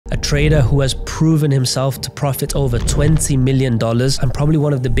trader who has proven himself to profit over $20 million and probably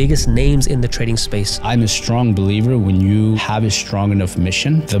one of the biggest names in the trading space. I'm a strong believer when you have a strong enough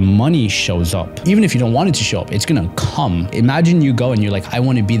mission, the money shows up. Even if you don't want it to show up, it's gonna come. Imagine you go and you're like, I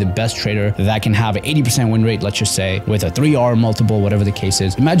want to be the best trader that can have an 80% win rate, let's just say, with a 3R multiple, whatever the case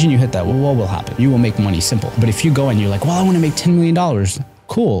is. Imagine you hit that, well, what will happen? You will make money, simple. But if you go and you're like, well, I want to make $10 million,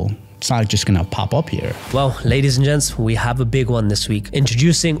 cool. It's not just gonna pop up here. Well, ladies and gents, we have a big one this week.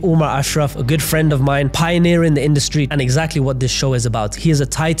 Introducing Umar Ashraf, a good friend of mine, pioneer in the industry, and exactly what this show is about. He is a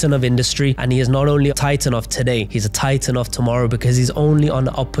titan of industry, and he is not only a titan of today, he's a titan of tomorrow because he's only on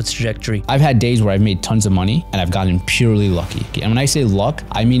the upwards trajectory. I've had days where I've made tons of money and I've gotten purely lucky. And when I say luck,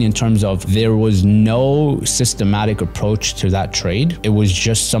 I mean in terms of there was no systematic approach to that trade. It was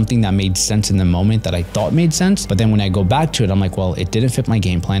just something that made sense in the moment that I thought made sense. But then when I go back to it, I'm like, well, it didn't fit my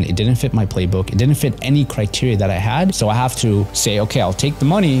game plan. It didn't fit my playbook. It didn't fit any criteria that I had. So I have to say, okay, I'll take the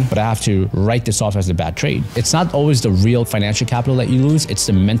money, but I have to write this off as a bad trade. It's not always the real financial capital that you lose. It's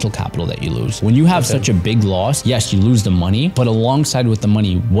the mental capital that you lose. When you have such a big loss, yes, you lose the money, but alongside with the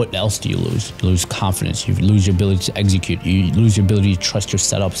money, what else do you lose? You lose confidence. You lose your ability to execute. You lose your ability to trust your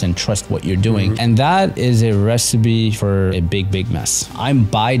setups and trust what you're doing. And that is a recipe for a big, big mess. I'm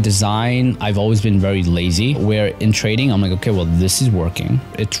by design. I've always been very lazy, where in trading, I'm like, okay, well, this is working.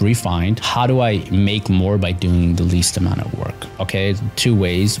 It's refined. How do I make more by doing the least amount of work? Okay, two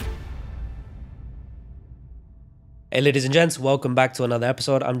ways. Hey ladies and gents, welcome back to another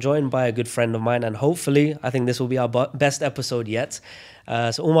episode. I'm joined by a good friend of mine, and hopefully I think this will be our best episode yet.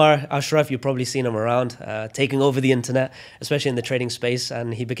 So Umar Ashraf, you've probably seen him around, taking over the internet, especially in the trading space,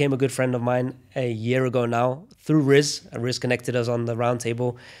 and he became a good friend of mine a year ago now through Riz, and Riz connected us on the round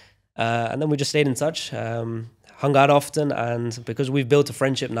table, and then we just stayed in touch. Hung out often, and because we've built a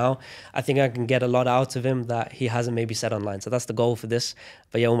friendship now, I think I can get a lot out of him that he hasn't maybe said online. So that's the goal for this.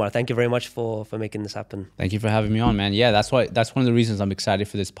 But yeah, Umar, thank you very much for making this happen. Thank you for having me on, man. Yeah, that's one of the reasons I'm excited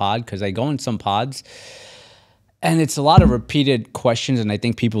for this pod, because I go in some pods and it's a lot of repeated questions, and I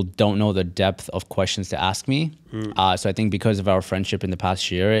think people don't know the depth of questions to ask me. So I think because of our friendship in the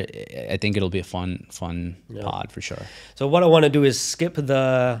past year, I think it'll be a fun pod for sure. So what I want to do is skip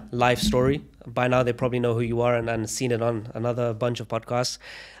the life story. By now they probably know who you are and seen it on another bunch of podcasts.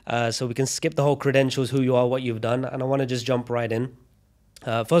 So we can skip the whole credentials, who you are, what you've done, and I want to just jump right in.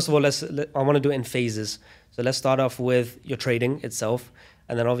 First of all, I want to do it in phases. So let's start off with your trading itself.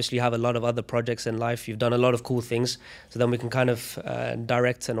 And then obviously you have a lot of other projects in life. You've done a lot of cool things. So then we can kind of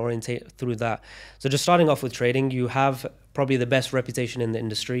direct and orientate through that. So just starting off with trading, you have probably the best reputation in the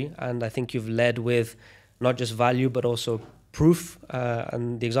industry. And I think you've led with not just value, but also proof.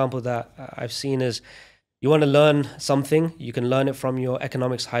 And the example that I've seen is you want to learn something, you can learn it from your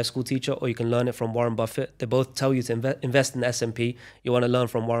economics high school teacher, or you can learn it from Warren Buffett. They both tell you to invest in the S&P. You want to learn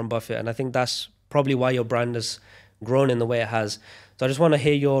from Warren Buffett. And I think that's probably why your brand has grown in the way it has. So I just want to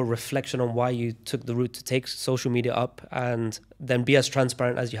hear your reflection on why you took the route to take social media up and then be as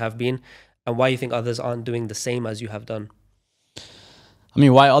transparent as you have been, and why you think others aren't doing the same as you have done. I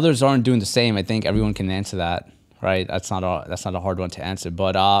mean, why others aren't doing the same, I think everyone can answer that, right? That's not a hard one to answer.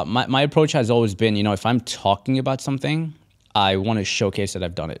 But my approach has always been, if I'm talking about something, I want to showcase that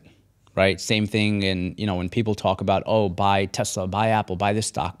I've done it, right? Same thing in, when people talk about, oh, buy Tesla, buy Apple, buy this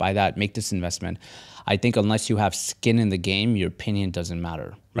stock, buy that, make this investment. I think unless you have skin in the game, your opinion doesn't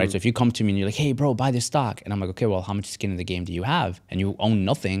matter, right? So if you come to me and you're like, hey, bro, buy this stock. And I'm like, okay, well, how much skin in the game do you have? And you own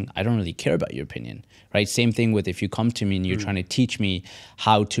nothing. I don't really care about your opinion, right? Same thing with if you come to me and you're trying to teach me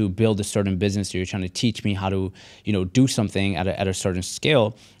how to build a certain business, or you're trying to teach me how to, do something at a certain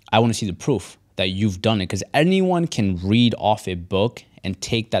scale. I want to see the proof that you've done it, because anyone can read off a book and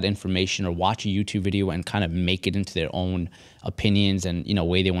take that information or watch a YouTube video and kind of make it into their own opinions and,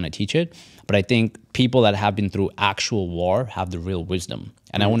 way they want to teach it. But I think people that have been through actual war have the real wisdom.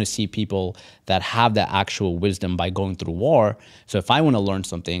 And I want to see people that have that actual wisdom by going through war. So if I want to learn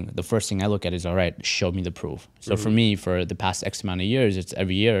something, the first thing I look at is, all right, show me the proof. So for me, for the past X amount of years, it's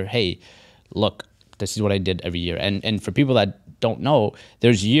every year, hey, look, this is what I did every year. And for people that don't know,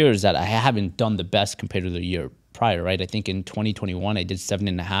 there's years that I haven't done the best compared to the year prior, right? I think in 2021, I did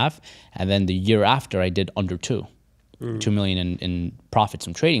 7.5. And then the year after, I did under 2 million in profits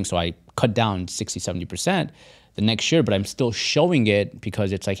from trading. So I cut down 60, 70% the next year, but I'm still showing it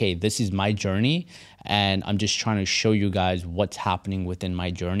because it's like, hey, this is my journey. And I'm just trying to show you guys what's happening within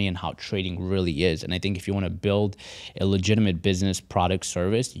my journey and how trading really is. And I think if you want to build a legitimate business, product,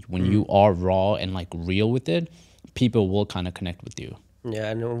 service, when you are raw and like real with it, people will kind of connect with you. Yeah,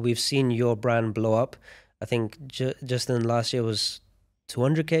 and we've seen your brand blow up. I think just in last year was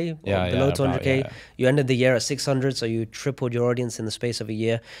 200K or Yeah, below yeah, 200K. yeah. You ended the year at 600, so you tripled your audience in the space of a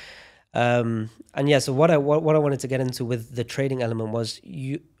year. And yeah, so what I wanted to get into with the trading element was,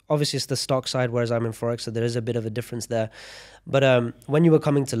 you obviously it's the stock side, whereas I'm in forex, so there is a bit of a difference there. But when you were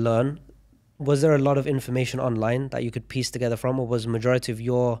coming to learn, was there a lot of information online that you could piece together from, or was the majority of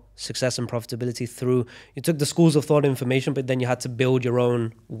your success and profitability through, you took the schools of thought information, but then you had to build your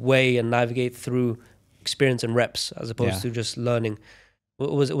own way and navigate through experience and reps as opposed to just learning?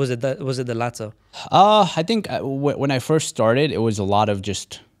 Was it the latter? I think when I first started, it was a lot of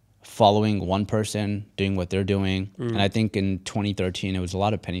just following one person, doing what they're doing. And I think in 2013, it was a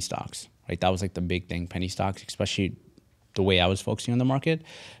lot of penny stocks, right? That was like the big thing, penny stocks, especially the way I was focusing on the market.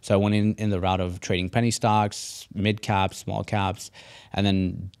 So I went in the route of trading penny stocks, mid caps, small caps, and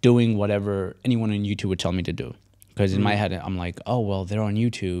then doing whatever anyone on YouTube would tell me to do. Because in my head, I'm like, oh, well, they're on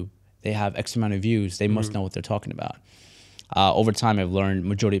YouTube. They have X amount of views. They must know what they're talking about. Over time, I've learned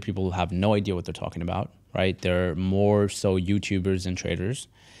majority of people have no idea what they're talking about, right? They're more so YouTubers than traders.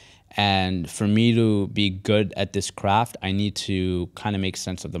 And for me to be good at this craft, I need to kind of make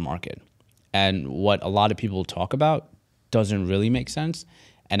sense of the market. And what a lot of people talk about doesn't really make sense.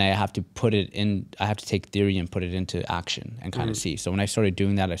 And I have to put it in, I have to take theory and put it into action and kind of see. So when I started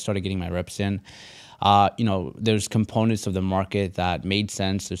doing that, I started getting my reps in. You know, there's components of the market that made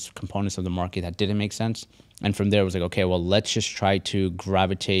sense. There's components of the market that didn't make sense. And from there, I was like, okay, well, let's just try to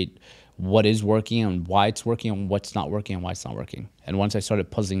gravitate what is working and why it's working and what's not working and why it's not working. And once I started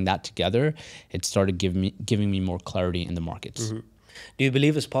puzzling that together, it started giving me more clarity in the markets. Do you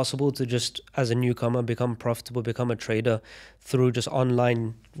believe it's possible to just, as a newcomer, become profitable, become a trader through just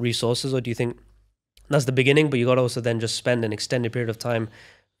online resources? Or do you think that's the beginning, but you got to also then just spend an extended period of time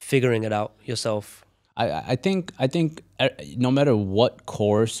figuring it out yourself? I think no matter what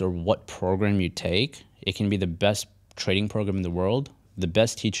course or what program you take, it can be the best trading program in the world. The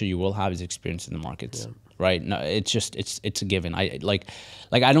best teacher you will have is experience in the markets, right? No, it's a given. I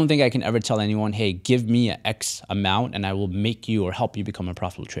don't think I can ever tell anyone, hey, give me an X amount and I will make you or help you become a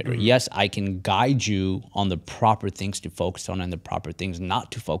profitable trader. Yes, I can guide you on the proper things to focus on and the proper things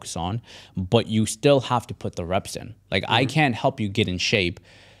not to focus on, but you still have to put the reps in. Like I can't help you get in shape,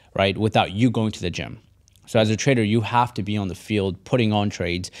 right, without you going to the gym. So as a trader, you have to be on the field putting on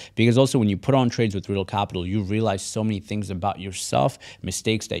trades, because also when you put on trades with real capital, you realize so many things about yourself,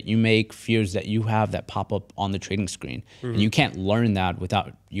 mistakes that you make, fears that you have that pop up on the trading screen. And you can't learn that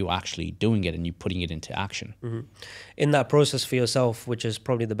without you actually doing it and you putting it into action. In that process for yourself, which is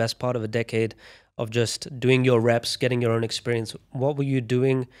probably the best part of a decade of just doing your reps, getting your own experience, what were you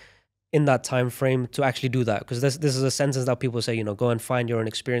doing in that time frame to actually do that? Because this is a sentence that people say, you know, go and find your own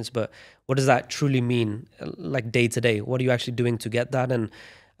experience, but what does that truly mean, like day to day? What are you actually doing to get that? And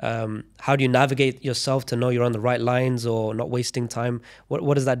how do you navigate yourself to know you're on the right lines or not wasting time?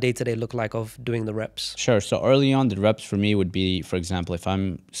 What does that day to day look like of doing the reps? Sure. So early on, the reps for me would be, for example, if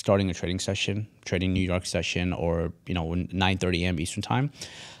I'm starting a trading session, trading New York session, or 9:30 a.m. Eastern time,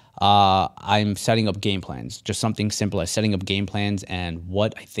 I'm setting up game plans, just something simple as setting up game plans and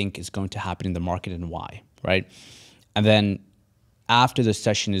what I think is going to happen in the market and why, right? And then after the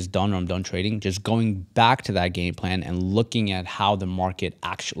session is done or I'm done trading, just going back to that game plan and looking at how the market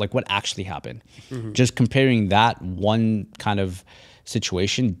actually, like what actually happened. Just comparing that one kind of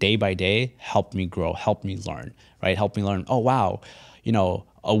situation day by day helped me grow, helped me learn, right? Helped me learn, oh, wow,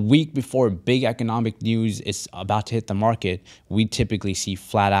 a week before big economic news is about to hit the market, we typically see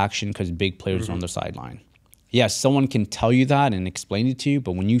flat action because big players are on the sideline. Yes, someone can tell you that and explain it to you,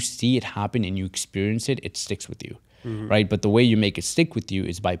 but when you see it happen and you experience it, it sticks with you, right? But the way you make it stick with you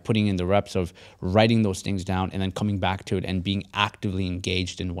is by putting in the reps of writing those things down and then coming back to it and being actively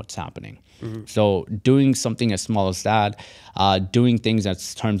engaged in what's happening. So doing something as small as that, doing things in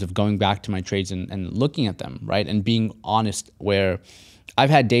terms of going back to my trades and looking at them, right? And being honest, where I've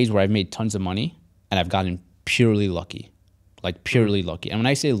had days where I've made tons of money and I've gotten purely lucky, like purely lucky. And when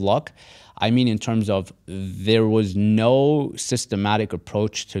I say luck, I mean in terms of there was no systematic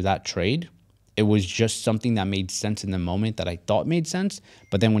approach to that trade. It was just something that made sense in the moment that I thought made sense.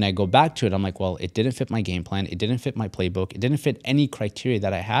 But then when I go back to it, I'm like, well, it didn't fit my game plan. It didn't fit my playbook. It didn't fit any criteria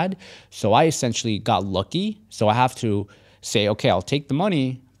that I had. So I essentially got lucky. So I have to say, okay, I'll take the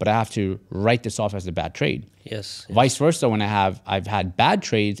money, but I have to write this off as a bad trade. Yes. Vice versa, when I've had bad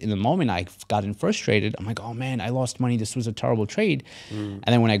trades, in the moment I've gotten frustrated, I'm like, oh man, I lost money. This was a terrible trade. And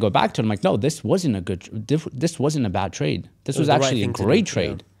then when I go back to it, I'm like, no, this wasn't a bad trade. This was actually a great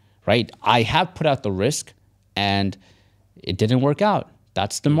trade, right? I have put out the risk and it didn't work out.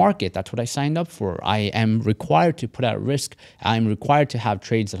 That's the market. That's what I signed up for. I am required to put out risk. I'm required to have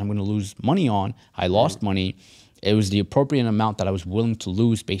trades that I'm going to lose money on. I lost money. It was the appropriate amount that I was willing to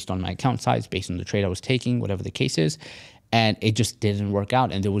lose based on my account size, based on the trade I was taking, whatever the case is. And it just didn't work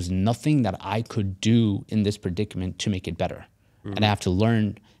out. And there was nothing that I could do in this predicament to make it better. And I have to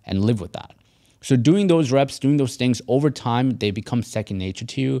learn and live with that. So doing those reps, doing those things over time, they become second nature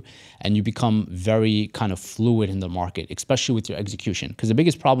to you, and you become very kind of fluid in the market, especially with your execution. Because the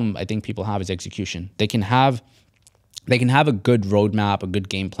biggest problem I think people have is execution. They can have a good roadmap, a good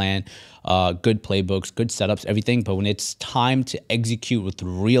game plan, good playbooks, good setups, everything. But when it's time to execute with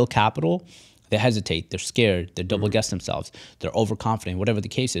real capital, they hesitate, they're scared, they double guess themselves, they're overconfident, whatever the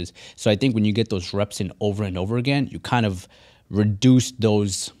case is. So I think when you get those reps in over and over again, you kind of reduce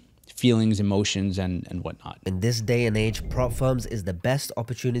those feelings, emotions, and whatnot. In this day and age, prop firms is the best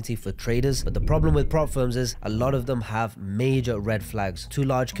opportunity for traders, but the problem with prop firms is a lot of them have major red flags. Too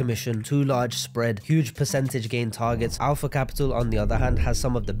large commission, too large spread, huge percentage gain targets. Alpha Capital, on the other hand, has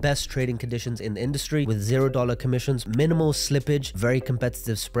some of the best trading conditions in the industry with $0 commissions, minimal slippage, very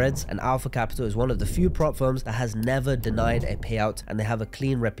competitive spreads, and Alpha Capital is one of the few prop firms that has never denied a payout, and they have a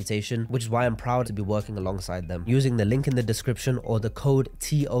clean reputation, which is why I'm proud to be working alongside them. Using the link in the description or the code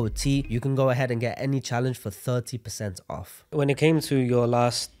TOT, you can go ahead and get any challenge for 30% off. When it came to your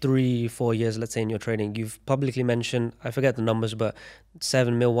last 3-4 years, let's say in your trading, you've publicly mentioned, I forget the numbers, but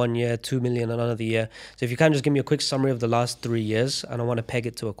 7 mil one year, 2 million another year. So if you can just give me a quick summary of the last 3 years, and I want to peg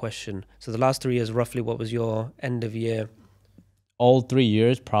it to a question. So the last 3 years, roughly, what was your end of year? All 3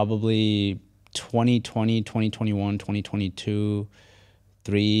 years, probably 2020, 2021, 2022,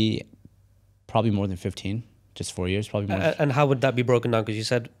 probably more than 15. Just 4 years, probably more. And how would that be broken down? Because you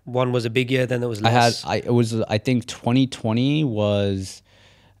said one was a big year, then there was less. I think 2020 was,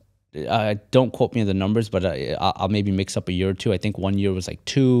 don't quote me on the numbers, but I'll maybe mix up a year or two. I think 1 year was like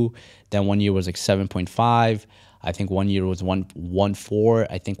 2, then 1 year was like 7.5. I think 1 year was 1.4.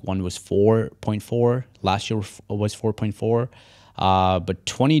 I think one was 4.4. Last year was 4.4. But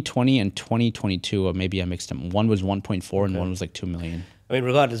 2020 and 2022, maybe I mixed them. One was 1.4 and one was like 2 million. I mean,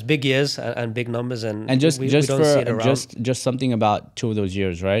 regardless, big years and big numbers, and just we don't see it around. Just something about 2 of those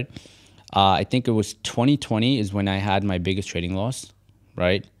years, right? I think it was 2020 is when I had my biggest trading loss,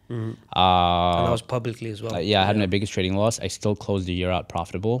 right? And that was publicly as well. Yeah, I had my biggest trading loss. I still closed the year out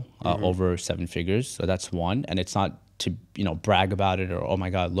profitable, over 7 figures. So that's one, and it's not to brag about it or oh my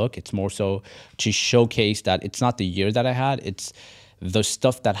God, look. It's more so to showcase that it's not the year that I had. It's the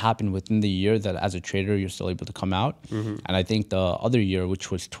stuff that happened within the year that as a trader, you're still able to come out. And I think the other year,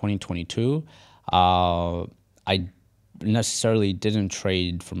 which was 2022, I necessarily didn't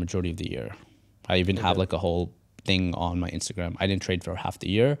trade for majority of the year. I even have like a whole thing on my Instagram. I didn't trade for half the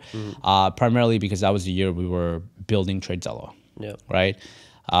year, primarily because that was the year we were building Tradezilla, right?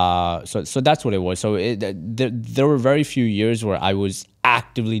 So that's what it was. So there were very few years where I was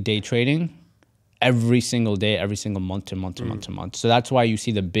actively day trading every single day, every single month to month to month to month. So that's why you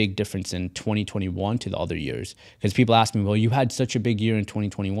see the big difference in 2021 to the other years. Because people ask me, well, you had such a big year in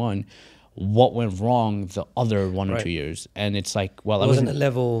 2021. What went wrong the other 1 or 2 years? And it's like, well, it wasn't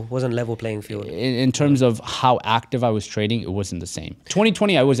level playing field. In terms of how active I was trading, it wasn't the same.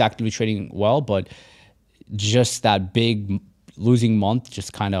 2020, I was actively trading well, but just that big losing month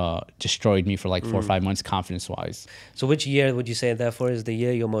just kind of destroyed me for like 4 or 5 months confidence-wise. So which year would you say, therefore, is the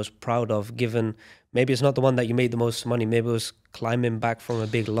year you're most proud of, given maybe it's not the one that you made the most money, maybe it was climbing back from a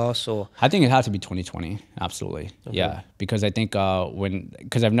big loss? Or I think it had to be 2020, absolutely. Yeah, because I think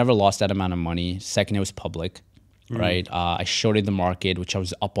because I've never lost that amount of money. Second, it was public, right? I shorted the market, which I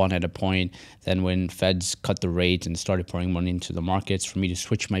was up on at a point. Then when Feds cut the rates and started pouring money into the markets, for me to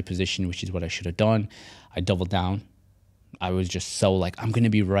switch my position, which is what I should have done, I doubled down. I was just so like, I'm going to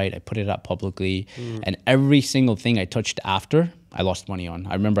be right. I put it out publicly. And every single thing I touched after, I lost money on.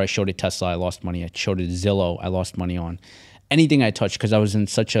 I remember I shorted Tesla, I lost money. I shorted Zillow, I lost money on. Anything I touched, because I was in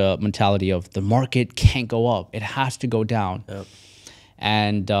such a mentality of the market can't go up. It has to go down.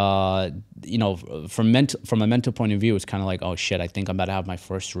 And, from a mental point of view, it's kind of like, oh, shit, I think I'm about to have my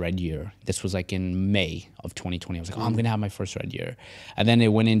first red year. This was like in May of 2020. I was like, oh, I'm going to have my first red year. And then it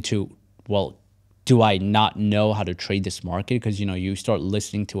went into, well, do I not know how to trade this market? Because, you start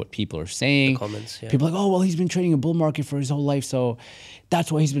listening to what people are saying. The comments, People are like, oh, well, he's been trading a bull market for his whole life, so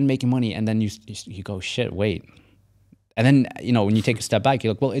that's why he's been making money. And then you go, shit, wait. And then, when you take a step back,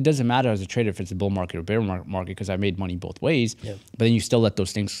 you're like, well, it doesn't matter as a trader if it's a bull market or bear market because I made money both ways. But then you still let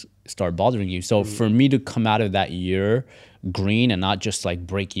those things start bothering you. So for me to come out of that year green and not just like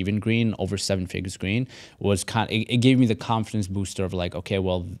break even green, over 7 figures green, was it gave me the confidence booster of like, okay,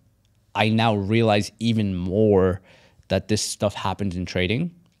 well, I now realize even more that this stuff happens in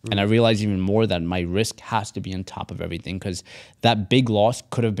trading. And I realize even more that my risk has to be on top of everything, because that big loss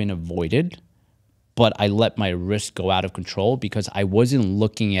could have been avoided, but I let my risk go out of control because I wasn't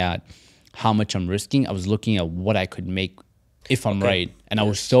looking at how much I'm risking. I was looking at what I could make if I'm right. And I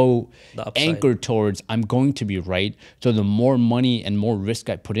was so anchored towards I'm going to be right. So the more money and more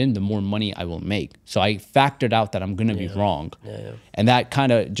risk I put in, the more money I will make. So I factored out that I'm going to be wrong. And that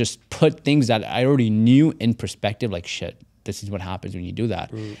kind of just put things that I already knew in perspective, like, shit, this is what happens when you do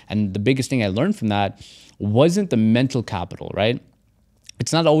that. And the biggest thing I learned from that wasn't the mental capital, right?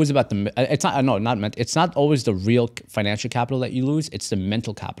 It's not always about it's not always the real financial capital that you lose. It's the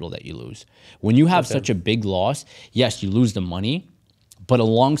mental capital that you lose. When you have such a big loss, yes, you lose the money, but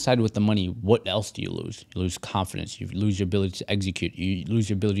alongside with the money, what else do you lose? You lose confidence. You lose your ability to execute. You lose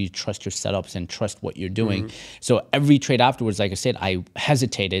your ability to trust your setups and trust what you're doing. So every trade afterwards, like I said, I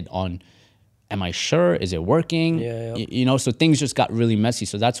hesitated on, am I sure? Is it working? You know, so things just got really messy.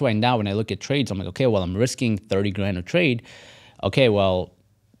 So that's why now when I look at trades, I'm like, okay, well, I'm risking 30 grand a trade. Okay, well,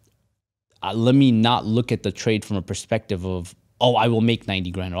 let me not look at the trade from a perspective of, oh, I will make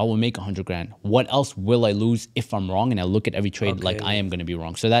 90 grand or I will make 100 grand. What else will I lose if I'm wrong? And I look at every trade like I am going to be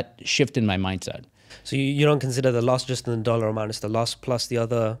wrong. So that shifted my mindset. So you don't consider the loss just in the dollar amount, it's the loss plus the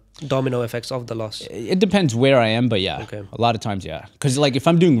other domino effects of the loss? It depends where I am, but yeah, a lot of times, yeah. Because like if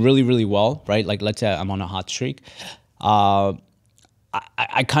I'm doing really, really well, right? Like let's say I'm on a hot streak, I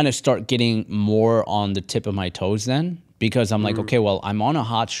kind of start getting more on the tip of my toes then. Because I'm like, okay, well, I'm on a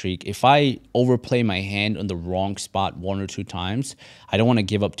hot streak. If I overplay my hand on the wrong spot 1 or 2 times, I don't want to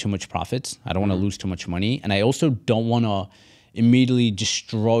give up too much profits. I don't want to lose too much money. And I also don't want to immediately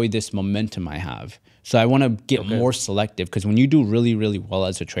destroy this momentum I have. So I want to get more selective because when you do really, really well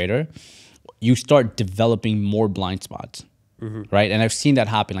as a trader, you start developing more blind spots, right? And I've seen that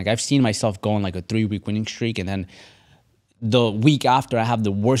happen. Like I've seen myself go on like a 3-week winning streak and then the week after I have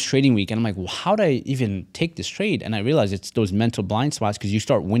the worst trading week and I'm like, well, how did I even take this trade? And I realize it's those mental blind spots because you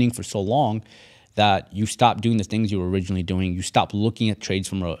start winning for so long that you stop doing the things you were originally doing. You stop looking at trades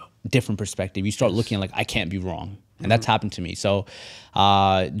from a different perspective. You start looking at like, I can't be wrong. And that's happened to me. So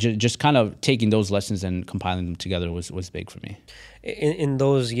just kind of taking those lessons and compiling them together was big for me. In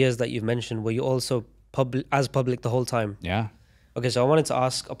those years that you've mentioned, were you also public the whole time? Yeah. Okay, so I wanted to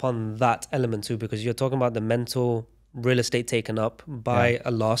ask upon that element too, because you're talking about the mental real estate taken up by a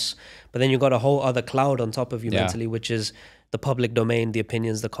loss, but then you got a whole other cloud on top of you mentally, which is the public domain, the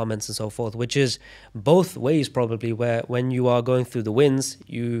opinions, the comments and so forth, which is both ways probably, where when you are going through the wins,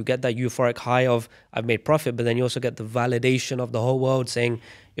 you get that euphoric high of I've made profit, but then you also get the validation of the whole world saying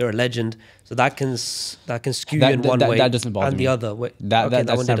you're a legend. So that can skew you in one way that doesn't bother and me. the other way.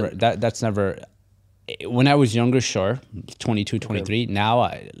 That's never when I was younger, sure, 22, 23.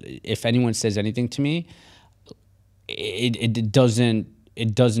 Now if anyone says anything to me, it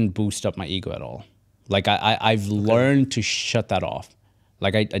doesn't boost up my ego at all. Like I've learned to shut that off.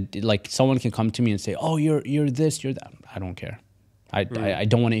 Like like someone can come to me and say, "Oh, you're this, you're that." I don't care. I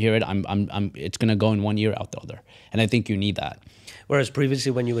don't want to hear it. It's gonna go in one ear out the other, and I think you need that. Whereas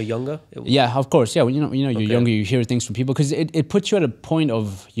previously, when you were younger, yeah, of course, yeah. When you're younger, you hear things from people because it puts you at a point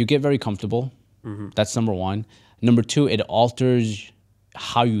of you get very comfortable. That's number one. Number two, it alters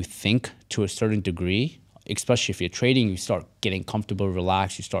how you think to a certain degree. Especially if you're trading, you start getting comfortable,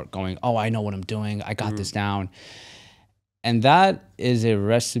 relaxed. You start going, oh, I know what I'm doing. I got this down. And that is a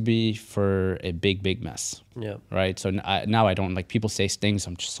recipe for a big, big mess. Yeah. Right. So now I don't like people say things.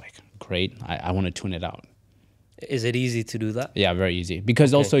 I'm just like, great. I want to tune it out. Is it easy to do that? Yeah, very easy.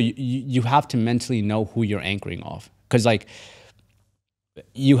 Because also you have to mentally know who you're anchoring off. Because like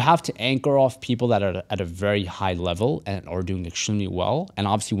you have to anchor off people that are at a very high level and are doing extremely well. And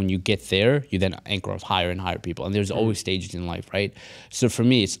obviously when you get there, you then anchor off higher and higher people. And there's always stages in life, right? So for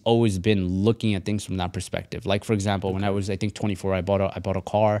me, it's always been looking at things from that perspective. Like for example, when I was, I think 24, I bought a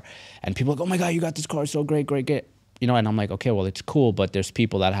car and people are like, oh my God, you got this car, so great, great, great. You know, and I'm like, okay, well, it's cool, but there's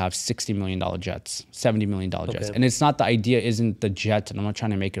people that have $60 million jets, $70 million jets. And it's not, the idea isn't the jet, and I'm not trying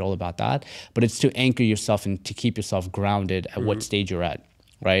to make it all about that, but it's to anchor yourself and to keep yourself grounded at what stage you're at,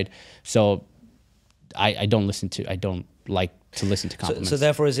 right? So I don't like to listen to compliments. So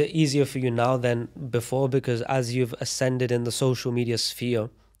therefore, is it easier for you now than before? Because as you've ascended in the social media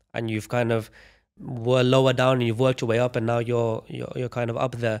sphere and you've kind of were lower down and you've worked your way up and now you're kind of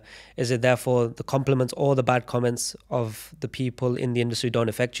up there, is it therefore the compliments or the bad comments of the people in the industry don't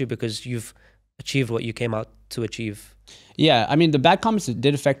affect you because you've achieved what you came out to achieve? Yeah, I mean, the bad comments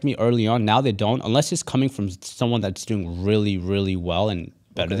did affect me early on. Now they don't, unless it's coming from someone that's doing really, really well and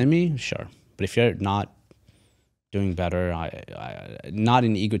better than me, sure. But if you're not doing better, not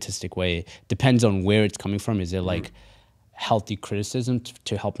in an egotistic way, depends on where it's coming from. Is it like healthy criticism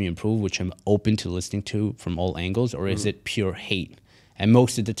to help me improve, which I'm open to listening to from all angles, or is it pure hate? And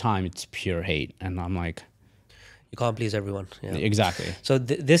most of the time it's pure hate. And I'm like, you can't please everyone. Yeah. Exactly. So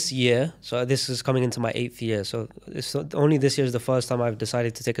this year, so this is coming into my 8th year. So only this year is the first time I've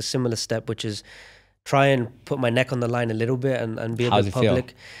decided to take a similar step, which is try and put my neck on the line a little bit and be a bit public.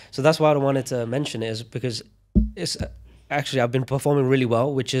 Feel? So that's why I wanted to mention it, is because it's actually, I've been performing really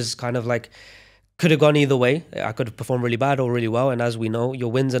well, which is kind of like, could have gone either way. I could have performed really bad or really well. And as we know,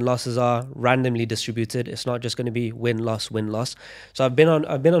 your wins and losses are randomly distributed. It's not just going to be win, loss, win, loss. So I've been on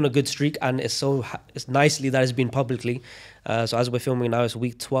a good streak, and it's nicely that it's been publicly. So as we're filming now, it's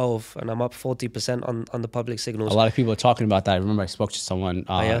week 12, and I'm up 40% on the public signals. A lot of people are talking about that. I remember I spoke to someone.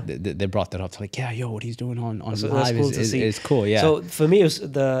 They brought that up. They're like, yeah, yo, what he's doing on live is cool. Yeah. So for me, it was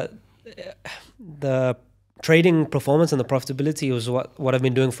the trading performance and the profitability was what I've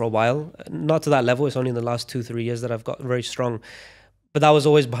been doing for a while. Not to that level. It's only in the last 2-3 years that I've got very strong. But that was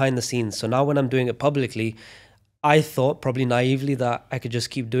always behind the scenes. So now when I'm doing it publicly, I thought probably naively that I could just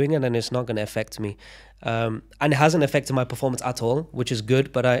keep doing it and it's not going to affect me. And it hasn't affected my performance at all, which is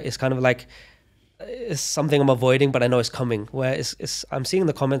good. But it's kind of like, it's something I'm avoiding, but I know it's coming. Where I'm seeing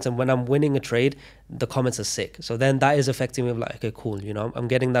the comments, and when I'm winning a trade, the comments are sick. So then that is affecting me. I'm like, okay, cool. You know, I'm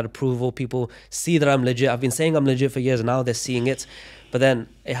getting that approval. People see that I'm legit. I've been saying I'm legit for years, and now they're seeing it. But then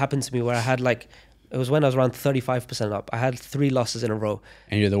it happened to me where I had it was when I was around 35% up. I had 3 losses in a row.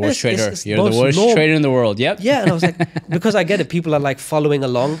 And you're the worst trader. You're the worst trader in the world. Yep. Yeah. And I was like, because I get it. People are like following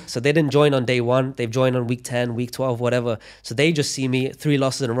along. So they didn't join on day 1. They've joined on week 10, week 12, whatever. So they just see me 3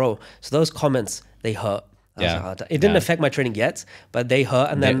 losses in a row. So those comments, they hurt. It didn't affect my trading yet, but they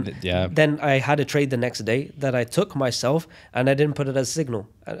hurt. And then I had a trade the next day that I took myself, and I didn't put it as a signal.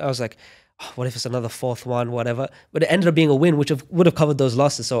 And I was like, oh, what if it's another 4th one, whatever? But it ended up being a win, which would have covered those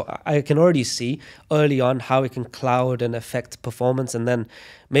losses. So I can already see early on how it can cloud and affect performance. And then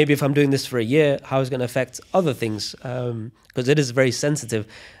maybe if I'm doing this for a year, how it's going to affect other things, because it is very sensitive.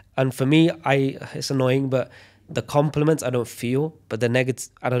 And for me, it's annoying, but the compliments I don't feel, but the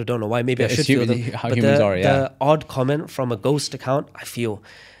negatives, I don't know why. Maybe I should feel them. But the odd comment from a ghost account, I feel.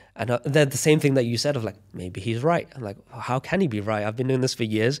 And they're the same thing that you said of like, maybe he's right. I'm like, how can he be right? I've been doing this for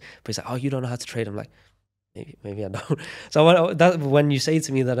years. But he's like, oh, you don't know how to trade. I'm like, maybe I don't. So when you say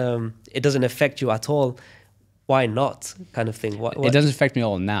to me that it doesn't affect you at all, why not, kind of thing? What? It doesn't affect me at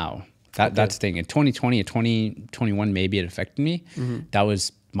all now. That's the thing. In 2020 or 2021, maybe it affected me. Mm-hmm. That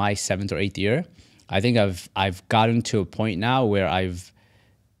was my 7th or 8th year. I think I've gotten to a point now where I've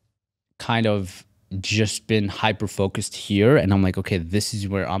kind of just been hyper focused here, and I'm like, okay, this is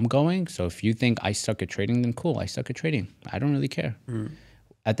where I'm going. So if you think I suck at trading, then cool, I suck at trading. I don't really care.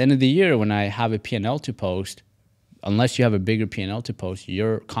 At the end of the year, when I have a P&L to post, unless you have a bigger P&L to post,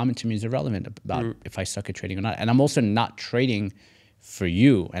 your comment to me is irrelevant about if I suck at trading or not. And I'm also not trading for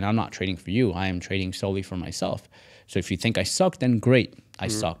you, and I'm not trading for you. I am trading solely for myself. So if you think I suck, then great, I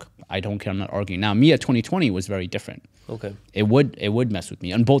suck. I don't care, I'm not arguing. Now, me at 2020 was very different. Okay. It would mess with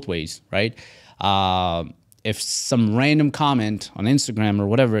me in both ways, right? If some random comment on Instagram or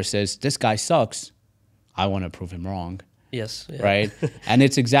whatever says, this guy sucks, I want to prove him wrong. Yes. Yeah. Right? And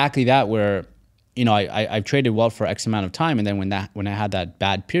it's exactly that where, you know, I've traded well for X amount of time, and then when I had that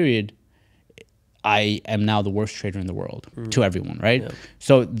bad period, I am now the worst trader in the world to everyone, right? Yeah.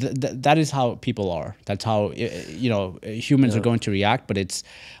 So that is how people are. That's how, you know, humans are going to react, but it's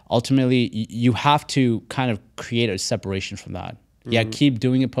ultimately, you have to kind of create a separation from that. Yeah, keep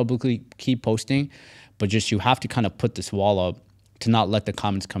doing it publicly, keep posting, but just you have to kind of put this wall up to not let the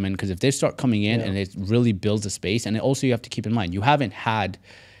comments come in, because if they start coming in and it really builds a space, and also you have to keep in mind, you haven't had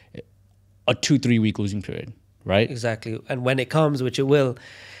a 2-3 week losing period, right? Exactly. And when it comes, which it will.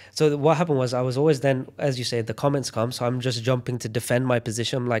 So what happened was I was always then, as you say, the comments come. So I'm just jumping to defend my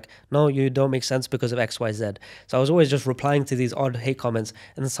position. I'm like, no, you don't make sense because of X, Y, Z. So I was always just replying to these odd hate comments.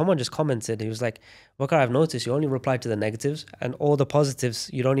 And then someone just commented. He was like, Waqar, I've noticed you only reply to the negatives, and all the positives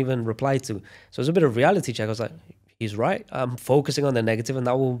you don't even reply to. So it was a bit of a reality check. I was like, he's right. I'm focusing on the negative, and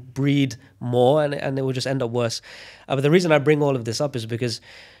that will breed more, and it will just end up worse. But the reason I bring all of this up is because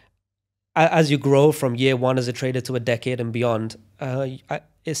as you grow from year 1 as a trader to a decade and beyond,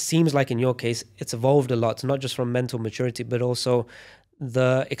 it seems like in your case, it's evolved a lot, not just from mental maturity, but also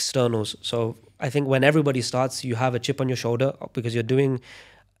the externals. So I think when everybody starts, you have a chip on your shoulder because you're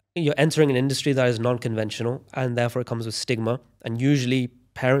entering an industry that is non-conventional, and therefore it comes with stigma. And usually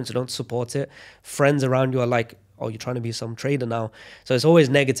parents don't support it. Friends around you are like, oh, you're trying to be some trader now. So it's always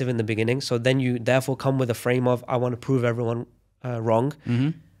negative in the beginning. So then you therefore come with a frame of, I want to prove everyone wrong.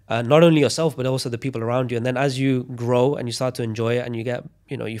 not only yourself, but also the people around you. And then as you grow and you start to enjoy it and you get,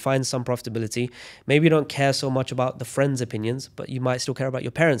 you find some profitability, maybe you don't care so much about the friends' opinions, but you might still care about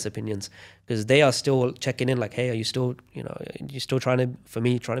your parents' opinions, because they are still checking in like, hey, are you still, you still trying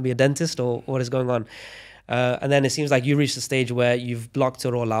to be a dentist, or what is going on? And then it seems like you reached a stage where you've blocked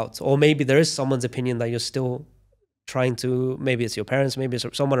it all out. Or maybe there is someone's opinion that you're still trying to, maybe it's your parents, maybe it's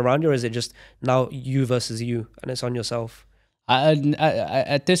someone around you, or is it just now you versus you and it's on yourself?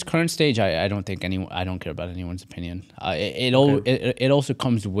 At this current stage, I don't think I don't care about anyone's opinion. It also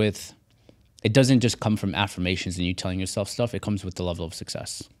comes with, it doesn't just come from affirmations and you telling yourself stuff. It comes with the level of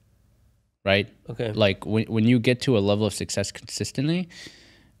success, right? Okay. Like when you get to a level of success consistently,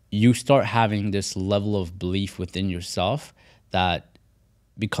 you start having this level of belief within yourself that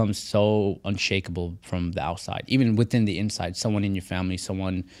becomes so unshakable from the outside. Even within the inside, someone in your family,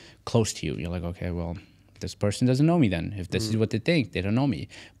 someone close to you, you're like, okay, well, this person doesn't know me then. If this is what they think, they don't know me.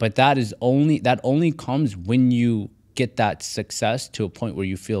 But that only comes when you get that success to a point where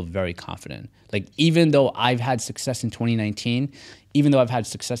you feel very confident. Like, even though I've had success in 2019, even though I've had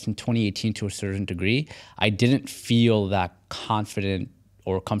success in 2018 to a certain degree, I didn't feel that confident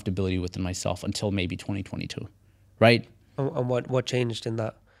or comfortability within myself until maybe 2022, right? And what changed in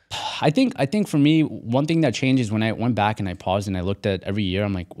that? I think for me, one thing that changed is when I went back and I paused and I looked at every year,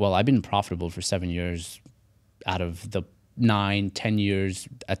 I'm like, well, I've been profitable for 7 years out of the 9-10 years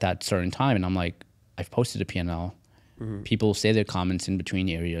at that certain time. And I'm like, I've posted a P&L. People say their comments in between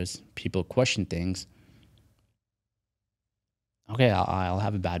areas. People question things. Okay, I'll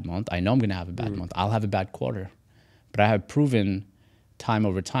have a bad month. I know I'm going to have a bad month. I'll have a bad quarter. But I have proven time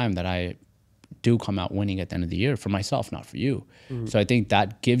over time that I do come out winning at the end of the year for myself, not for you. So I think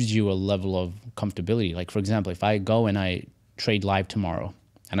that gives you a level of comfortability. Like, for example, if I go and I trade live tomorrow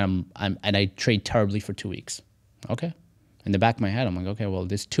and I trade terribly for 2 weeks, okay? In the back of my head, I'm like, okay, well,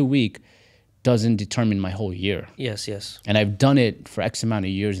 this 2 week doesn't determine my whole year. Yes. And I've done it for X amount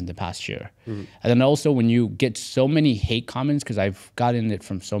of years in the past year. And then also when you get so many hate comments, because I've gotten it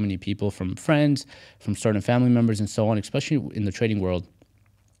from so many people, from friends, from certain family members and so on, especially in the trading world,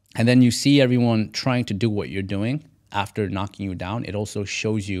 and then you see everyone trying to do what you're doing after knocking you down, it also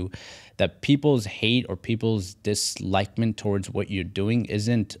shows you that people's hate or people's dislikement towards what you're doing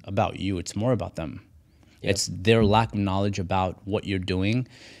isn't about you. It's more about them. It's their lack of knowledge about what you're doing.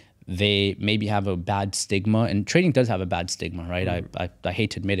 They maybe have a bad stigma, and trading does have a bad stigma, right? I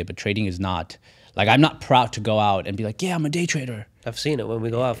hate to admit it, but trading is not, like, I'm not proud to go out and be like, yeah, I'm a day trader. I've seen it when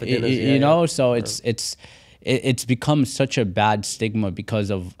we go out for dinners. You know, so it's become such a bad stigma because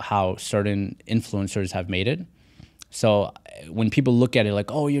of how certain influencers have made it. So when people look at it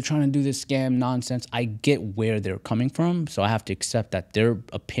like, oh, you're trying to do this scam nonsense, I get where they're coming from. So I have to accept that their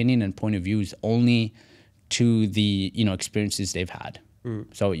opinion and point of view is only to the, experiences they've had.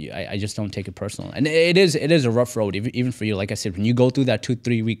 So I just don't take it personal. And it is a rough road, even for you. Like I said, when you go through that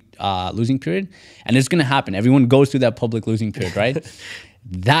 2-3 week losing period, and it's going to happen. Everyone goes through that public losing period, right?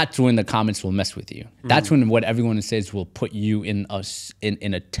 That's when the comments will mess with you. That's when what everyone says will put you in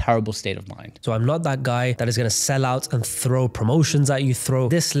a terrible state of mind. So I'm not that guy that is going to sell out and throw promotions at you, throw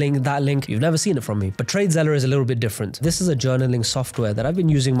this link, that link. You've never seen it from me. But Tradezilla is a little bit different. This is a journaling software that I've been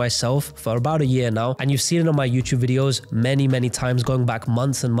using myself for about a year now. And you've seen it on my YouTube videos many, many times, going back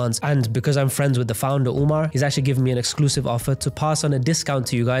months and months. And because I'm friends with the founder, Umar, he's actually given me an exclusive offer to pass on a discount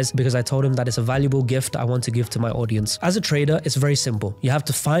to you guys, because I told him that it's a valuable gift I want to give to my audience. As a trader, it's very simple. You have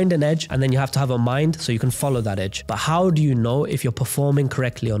to find an edge, and then you have to have a mind so you can follow that edge. But how do you know if you're performing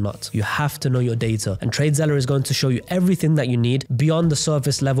correctly or not? You have to know your data, and Tradezilla is going to show you everything that you need beyond the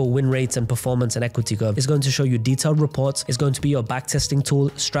surface level win rates and performance and equity curve. It's going to show you detailed reports. It's going to be your back testing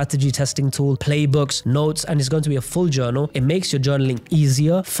tool, strategy testing tool, playbooks, notes, and it's going to be a full journal. It makes your journaling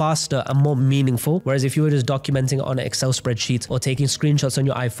easier, faster, and more meaningful. Whereas if you were just documenting it on an Excel spreadsheet or taking screenshots on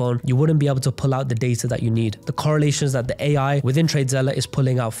your iPhone, you wouldn't be able to pull out the data that you need. The correlations that the AI within Tradezilla is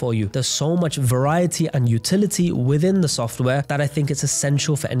pulling out for you. There's so much variety and utility within the software that I think it's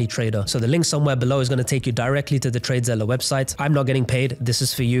essential for any trader. So the link somewhere below is going to take you directly to the Tradezilla website. I'm not getting paid. This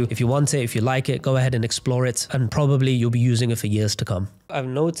is for you. If you want it, if you like it, go ahead and explore it, and probably you'll be using it for years to come. I've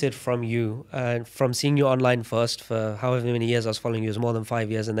noted from you, from seeing you online first for however many years I was following you, it was more than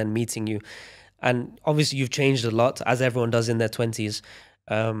 5 years, and then meeting you. And obviously you've changed a lot, as everyone does in their 20s.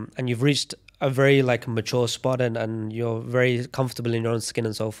 And you've reached a very mature spot, and you're very comfortable in your own skin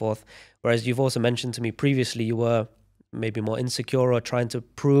and so forth. Whereas you've also mentioned to me previously you were maybe more insecure or trying to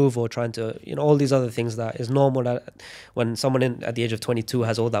prove or trying to, all these other things that is normal that when someone at the age of 22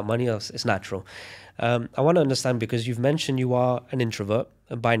 has all that money, it's natural. I want to understand, because you've mentioned you are an introvert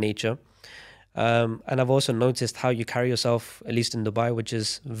by nature. And I've also noticed how you carry yourself, at least in Dubai, which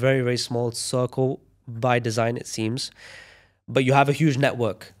is very, very small circle by design, it seems. But you have a huge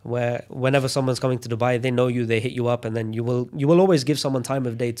network where whenever someone's coming to Dubai, they know you, they hit you up, and then you will always give someone time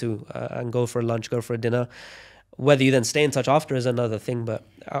of day to and go for a lunch, go for a dinner. Whether you then stay in touch after is another thing. But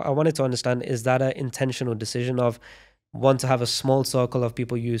I wanted to understand, is that an intentional decision of want to have a small circle of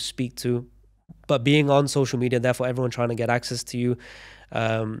people you speak to, but being on social media, therefore everyone trying to get access to you,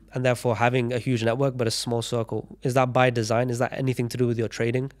 and therefore having a huge network but a small circle? Is that by design? Is that anything to do with your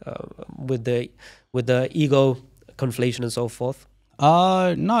trading, with the ego conflation and so forth?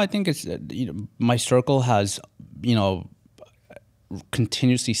 No, I think it's my circle has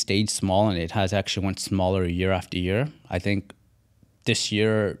continuously stayed small, and it has actually went smaller year after year. I think last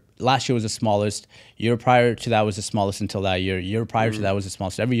year was the smallest. Year prior to that was the smallest until that year. Year prior to that was the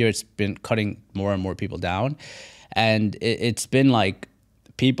smallest. Every year it's been cutting more and more people down, and it's been like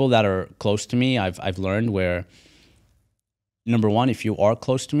people that are close to me. I've learned where, number one, if you are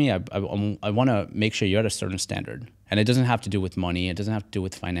close to me, I want to make sure you're at a certain standard. And it doesn't have to do with money. It doesn't have to do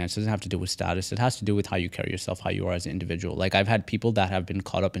with finance. It doesn't have to do with status. It has to do with how you carry yourself, how you are as an individual. Like, I've had people that have been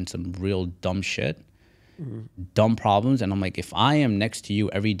caught up in some real dumb shit, dumb problems. And I'm like, if I am next to you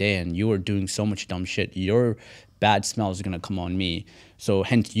every day and you are doing so much dumb shit, your bad smell is going to come on me. So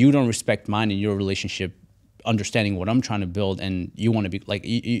hence, you don't respect mine and your relationship, understanding what I'm trying to build, and you want to be like,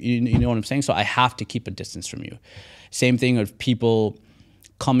 you know what I'm saying? So I have to keep a distance from you. Same thing with people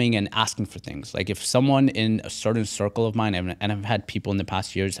coming and asking for things. Like, if someone in a certain circle of mine, and I've had people in the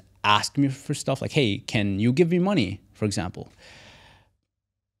past years ask me for stuff like, hey, can you give me money, for example?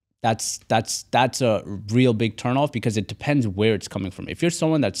 That's a real big turnoff, because it depends where it's coming from. If you're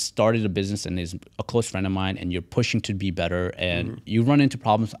someone that started a business and is a close friend of mine and you're pushing to be better and you run into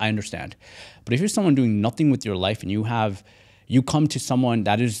problems, I understand. But if you're someone doing nothing with your life and you come to someone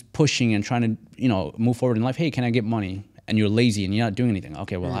that is pushing and trying to, move forward in life, hey, can I get money? And you're lazy and you're not doing anything.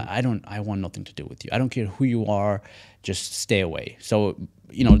 Okay, well, I want nothing to do with you. I don't care who you are, just stay away. So,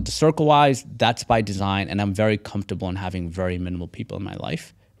 the circle-wise, that's by design, and I'm very comfortable in having very minimal people in my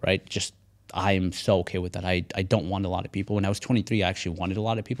life, right? Just, I am so okay with that. I don't want a lot of people. When I was 23, I actually wanted a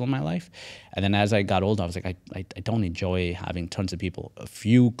lot of people in my life. And then as I got older, I was like, I don't enjoy having tons of people. A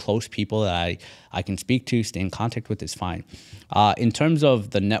few close people that I can speak to, stay in contact with is fine. In terms of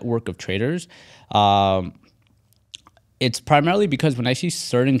the network of traders, it's primarily because when I see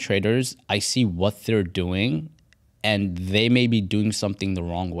certain traders, I see what they're doing, and they may be doing something the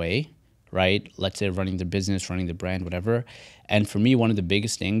wrong way, right? Let's say running the business, running the brand, whatever. And for me, one of the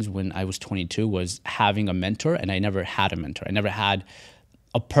biggest things when I was 22 was having a mentor, and I never had a mentor. I never had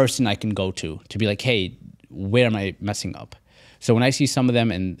a person I can go to be like, hey, where am I messing up? So when I see some of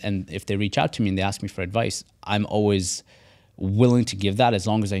them, and if they reach out to me and they ask me for advice, I'm always willing to give that, as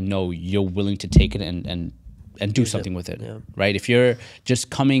long as I know you're willing to take it and do something with it, right? If you're just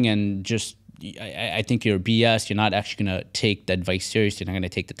coming and just, I think you're BS, you're not actually going to take the advice seriously, you're not going to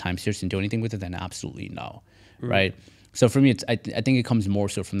take the time seriously and do anything with it, then absolutely no, right? So for me, I think it comes more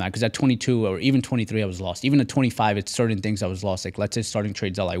so from that, because at 22 or even 23, I was lost. Even at 25, it's certain things I was lost. Like, let's say starting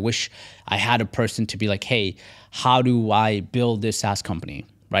Tradezilla, I wish I had a person to be like, hey, how do I build this SaaS company?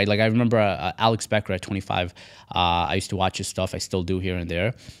 Right? Like, I remember Alex Becker at 25. I used to watch his stuff. I still do here and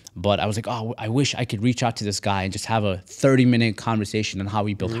there. But I was like, oh, I wish I could reach out to this guy and just have a 30-minute conversation on how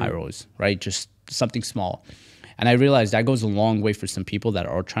he built Hyros, right? Just something small. And I realized that goes a long way for some people that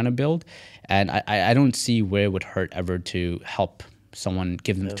are trying to build. And I don't see where it would hurt ever to help someone,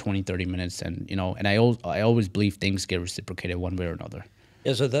 give them 20, 30 minutes. And, and I always believe things get reciprocated one way or another.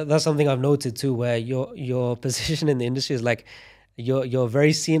 Yeah, so that's something I've noted too, where your position in the industry is like, you're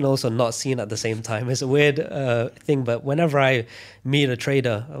very seen, also not seen at the same time. It's a weird thing, but whenever I meet a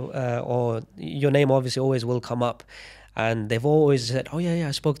trader, or your name obviously always will come up, and they've always said, oh yeah,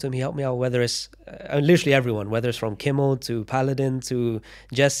 I spoke to him, he helped me out, whether it's literally everyone, whether it's from Kimmel to Paladin to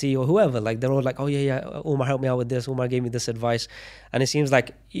Jesse or whoever, like they're all like, oh yeah, Umar helped me out with this, Umar gave me this advice. And it seems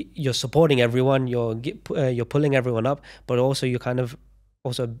like you're supporting everyone, you're pulling everyone up, but also you're kind of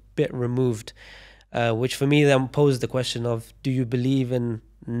also a bit removed. Which for me then posed the question of, do you believe in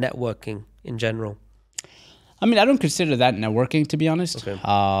networking in general? I mean, I don't consider that networking, to be honest. Okay.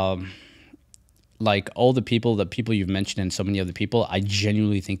 Like, all the people you've mentioned and so many other people, I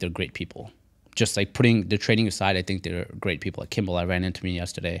genuinely think they're great people. Just like putting the trading aside, I think they're great people. Like Kimball, I ran into me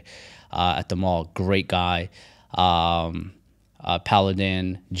yesterday at the mall. Great guy.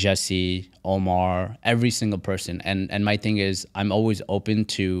 Paladin, Jesse, Omar, every single person. And my thing is, I'm always open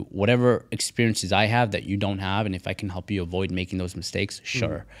to whatever experiences I have that you don't have, and if I can help you avoid making those mistakes,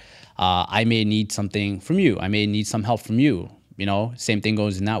 sure. I may need something from you. I may need some help from you. you know, same thing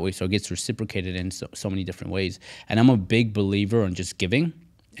goes in that way. So it gets reciprocated in so many different ways. And I'm a big believer on just giving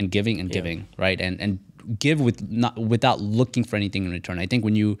and giving and giving, right? And give without looking for anything in return. I think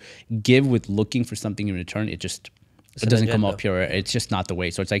when you give with looking for something in return, it doesn't come up pure. It's just not the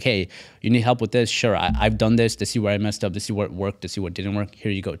way. So it's like, hey, you need help with this? Sure, I've done this to see where I messed up, to see what worked, to see what didn't work.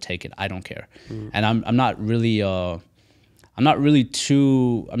 Here you go, take it. I don't care. And I've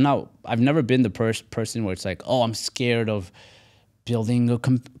never been the person where it's like, oh, I'm scared of building a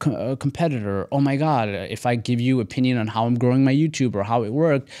competitor. Oh my God, if I give you opinion on how I'm growing my YouTube or how it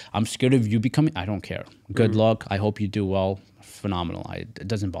worked, I'm scared of you becoming, I don't care. Good luck. I hope you do well. Phenomenal. It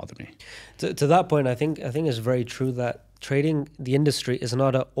doesn't bother me. To that point, I think it's very true that trading, the industry, is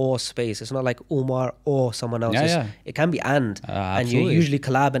not an or space. It's not like Umar or someone else. It can be and you usually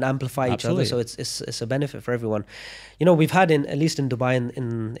collab and amplify each other. So it's a benefit for everyone. You know, we've had at least in Dubai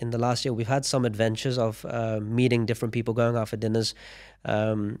in the last year, we've had some adventures of meeting different people, going out for dinners,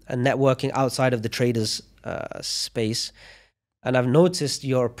 and networking outside of the traders space. And I've noticed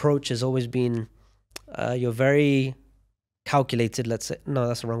your approach has always been you're very calculated, let's say. No,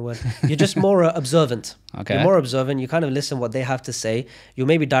 that's the wrong word. You're just more observant. Okay. You're more observant. You kind of listen what they have to say. You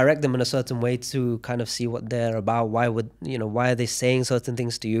maybe direct them in a certain way to kind of see what they're about. Why are they saying certain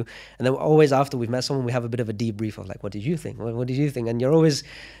things to you? And then always after we've met someone, we have a bit of a debrief of like, what did you think? What did you think? And you're always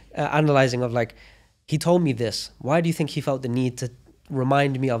analyzing of like, he told me this. Why do you think he felt the need to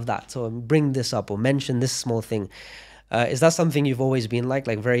remind me of that? Or bring this up or mention this small thing? Is that something you've always been like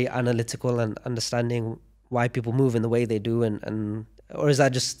very analytical and understanding why people move in the way they do, and or is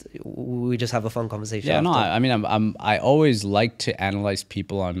that just we just have a fun conversation? Yeah, no, I mean, I always like to analyze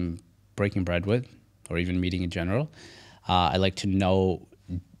people I'm breaking bread with, or even meeting in general. I like to know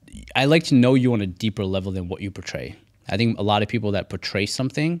you on a deeper level than what you portray. I think a lot of people that portray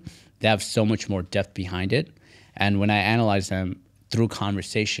something, they have so much more depth behind it, and when I analyze them through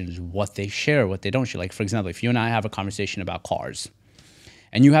conversations, what they share, what they don't share. Like for example, if you and I have a conversation about cars,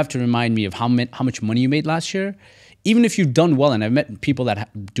 and you have to remind me of how much money you made last year, even if you've done well, and I've met people that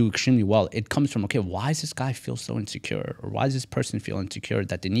do extremely well, it comes from, okay, why does this guy feel so insecure? Or why does this person feel insecure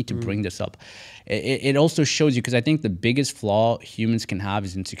that they need to bring this up? It also shows you, because I think the biggest flaw humans can have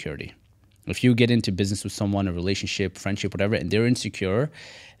is insecurity. If you get into business with someone, a relationship, friendship, whatever, and they're insecure,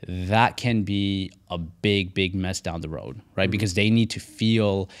 that can be a big, big mess down the road, right? Because they need to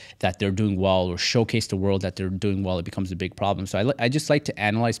feel that they're doing well or showcase the world that they're doing well. It becomes a big problem. So I just like to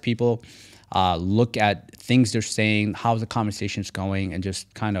analyze people, look at things they're saying, how the conversation's going, and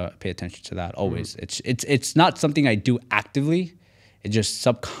just kind of pay attention to that always. It's not something I do actively. It just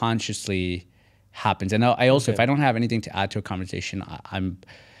subconsciously happens. And I also, if I don't have anything to add to a conversation, I'm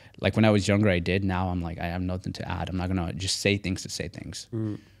like when I was younger, I did. Now I'm like, I have nothing to add. I'm not going to just say things to say things.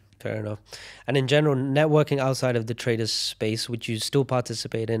 Fair enough. And in general, networking outside of the traders space, which you still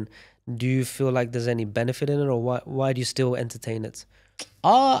participate in, do you feel like there's any benefit in it, or why do you still entertain it?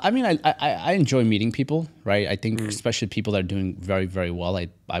 I mean, I enjoy meeting people, right? I think especially people that are doing very, very well,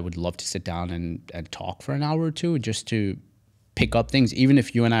 I would love to sit down and talk for an hour or two just to pick up things. Even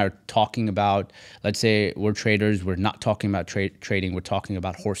if you and I are talking about, let's say we're traders, we're not talking about trading, we're talking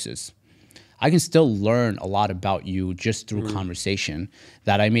about horses. I can still learn a lot about you just through conversation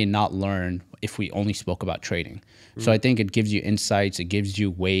that I may not learn if we only spoke about trading. So I think it gives you insights, it gives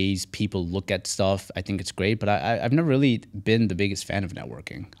you ways people look at stuff. I think it's great, but I've never really been the biggest fan of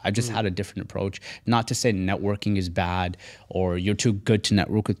networking. I've just had a different approach. Not to say networking is bad or you're too good to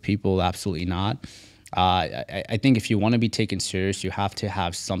network with people, absolutely not. I think if you want to be taken serious, you have to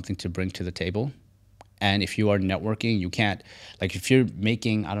have something to bring to the table. And if you are networking, you can't, like if you're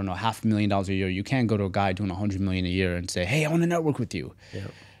making, I don't know, $500,000 a year, you can't go to a guy doing $100 million a year and say, hey, I want to network with you. Yeah.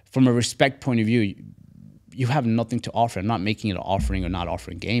 From a respect point of view, you have nothing to offer. I'm not making it an offering or not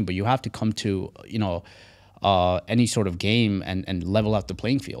offering game, but you have to come to, any sort of game and level out the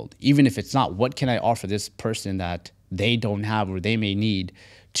playing field. Even if it's not, what can I offer this person that they don't have or they may need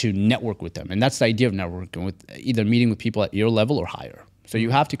to network with them? And that's the idea of networking, with either meeting with people at your level or higher. So you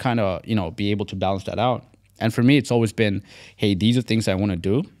have to kind of, be able to balance that out. And for me, it's always been, hey, these are things I want to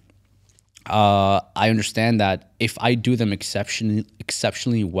do. I understand that if I do them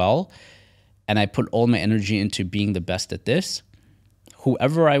exceptionally well, and I put all my energy into being the best at this,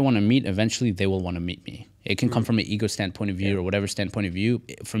 whoever I want to meet, eventually they will want to meet me. It can come from an ego standpoint of view or whatever standpoint of view.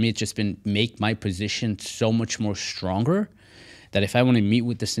 For me, it's just been make my position so much more stronger that if I want to meet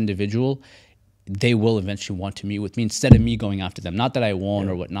with this individual, they will eventually want to meet with me instead of me going after them. Not that I won't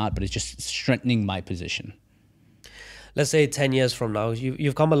or whatnot, but it's just strengthening my position. Let's say 10 years from now,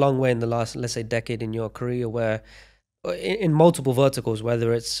 you've come a long way in the last, let's say, decade in your career, where in multiple verticals,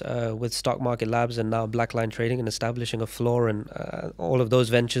 whether it's with stock market labs and now Blackline Trading and establishing a floor and all of those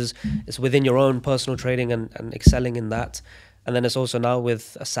ventures. It's within your own personal trading and excelling in that. And then it's also now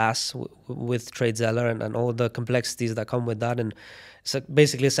with a SaaS, with Tradezilla and all the complexities that come with that. And it's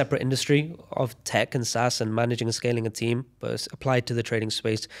basically a separate industry of tech and SaaS and managing and scaling a team, but it's applied to the trading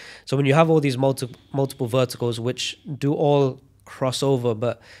space. So when you have all these multiple verticals, which do all cross over,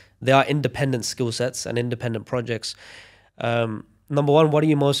 but they are independent skill sets and independent projects. Number one, what are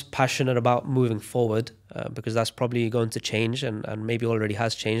you most passionate about moving forward? Because that's probably going to change and maybe already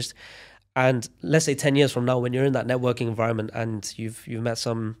has changed. And let's say 10 years from now, when you're in that networking environment and you've met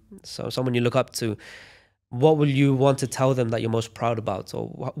someone you look up to, what will you want to tell them that you're most proud about, or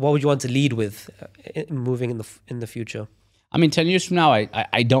what would you want to lead with moving in the future? I mean, 10 years from now,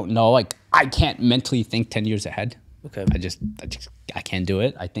 I don't know. Like, I can't mentally think 10 years ahead. Okay. I can't do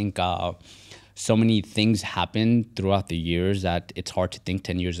it. I think so many things happen throughout the years that it's hard to think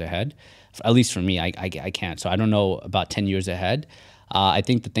 10 years ahead. At least for me, I can't. So I don't know about 10 years ahead. I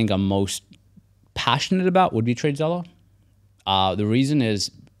think the thing I'm most passionate about would be Tradezilla. The reason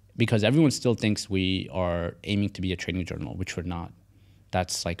is because everyone still thinks we are aiming to be a trading journal, which we're not.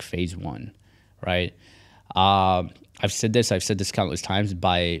 That's like phase one, right? I've said this countless times.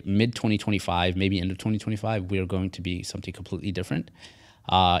 By mid 2025, maybe end of 2025, we are going to be something completely different.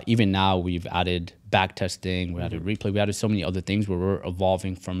 Even now, we've added back testing, we added replay, we added so many other things where we're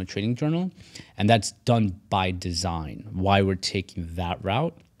evolving from a trading journal. And that's done by design, why we're taking that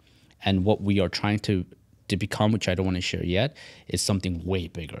route. And what we are trying to become, which I don't want to share yet, is something way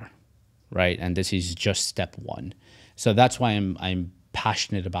bigger, right? And this is just step one. So that's why I'm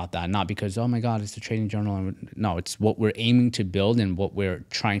passionate about that, not because, oh my God, it's a trading journal. No, it's what we're aiming to build and what we're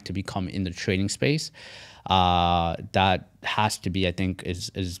trying to become in the trading space. That has to be, I think,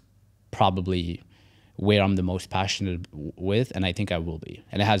 is probably where I'm the most passionate with, and I think I will be.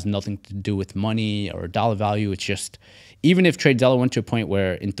 And it has nothing to do with money or dollar value. It's just, even if Tradezilla went to a point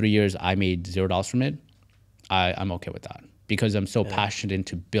where in 3 years I made $0 from it, I'm okay with that, because I'm so passionate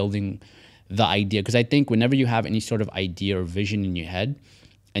into building the idea. Because I think whenever you have any sort of idea or vision in your head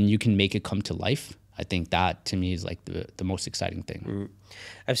and you can make it come to life, I think that to me is like the most exciting thing.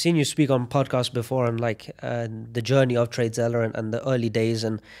 I've seen you speak on podcasts before on like the journey of Tradezilla and the early days,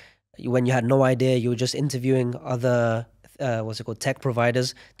 and when you had no idea, you were just interviewing other tech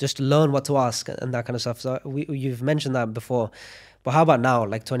providers just to learn what to ask and that kind of stuff. So you've mentioned that before, but how about now,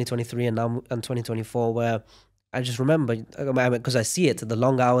 like 2023 and now and 2024, where I just remember, because I see it, the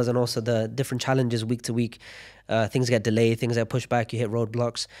long hours and also the different challenges week to week. Things get delayed, things get pushed back, you hit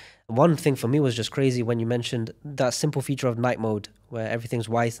roadblocks. One thing for me was just crazy when you mentioned that simple feature of night mode, where everything's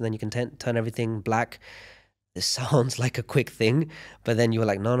white and then you can turn everything black. This sounds like a quick thing, but then you were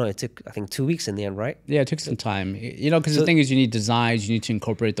like, no, it took, I think, 2 weeks in the end, right? Yeah, it took some time. You know, because the thing is, you need designs, you need to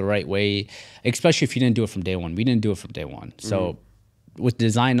incorporate the right way, especially if you didn't do it from day one. We didn't do it from day one. So with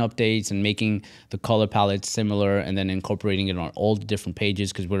design updates and making the color palette similar and then incorporating it on all the different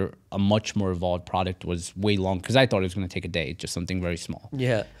pages, because we're a much more evolved product, was way long, because I thought it was going to take a day, just something very small.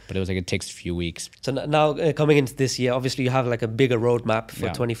 Yeah. But it was like, it takes a few weeks. So now coming into this year, obviously you have like a bigger roadmap for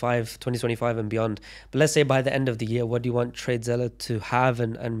 2025 and beyond. But let's say by the end of the year, what do you want Tradezilla to have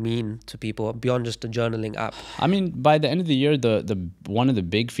and mean to people beyond just a journaling app? I mean, by the end of the year, the one of the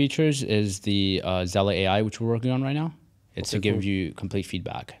big features is the Zella AI, which we're working on right now. It's to give you complete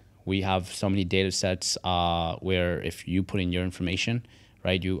feedback. We have so many data sets where if you put in your information,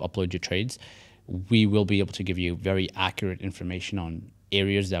 right, you upload your trades, we will be able to give you very accurate information on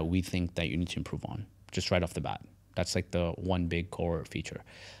areas that we think that you need to improve on, just right off the bat. That's like the one big core feature.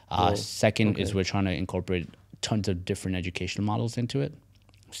 Second is we're trying to incorporate tons of different educational models into it.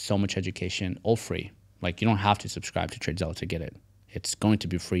 So much education, all free. Like, you don't have to subscribe to Tradezilla to get it. It's going to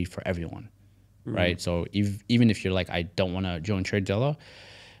be free for everyone. Right. So even if you're like, I don't want to join Tradezilla,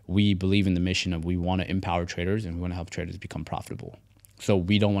 we believe in the mission of we want to empower traders and we want to help traders become profitable. So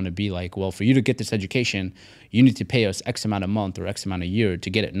we don't want to be like, well, for you to get this education, you need to pay us X amount a month or X amount a year to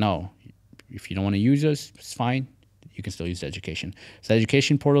get it. No, if you don't want to use us, it's fine. You can still use the education. So the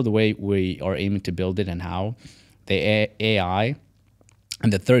education portal, the way we are aiming to build it and how, the AI,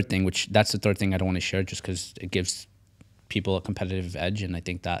 and the third thing, that's the third thing I don't want to share just because it gives people a competitive edge, and I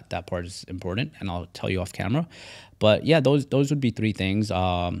think that part is important, and I'll tell you off camera. But yeah, those would be three things.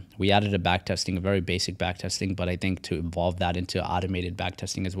 We added a backtesting, a very basic backtesting, but I think to evolve that into automated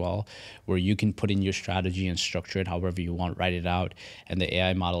backtesting as well, where you can put in your strategy and structure it however you want, write it out, and the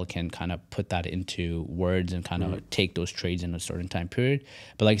AI model can kind of put that into words and kind of take those trades in a certain time period.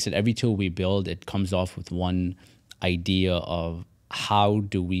 But like I said, every tool we build, it comes off with one idea of how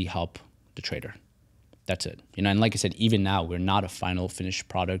do we help the trader. That's it. You know, and like I said, even now we're not a final finished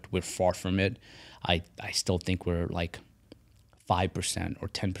product. We're far from it. I still think we're like 5% or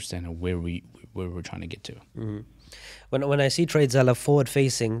 10% of where we're trying to get to. When I see Tradezilla forward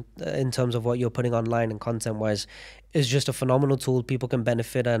facing in terms of what you're putting online and content wise, is just a phenomenal tool. People can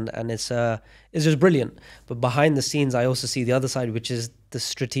benefit, and it's just brilliant. But behind the scenes, I also see the other side, which is the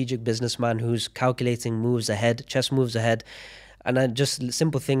strategic businessman who's calculating moves ahead, chess moves ahead, and then just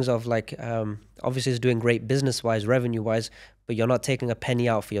simple things of like obviously it's doing great business wise, revenue wise, but you're not taking a penny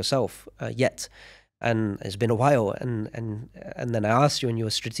out for yourself yet. And it's been a while, and then I asked you, and you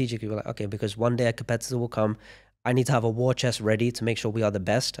were strategic. You were like, okay, because one day a competitor will come. I need to have a war chest ready to make sure we are the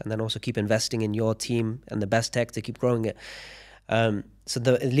best, and then also keep investing in your team and the best tech to keep growing it. So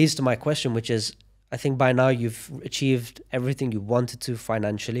it leads to my question, which is, I think by now you've achieved everything you wanted to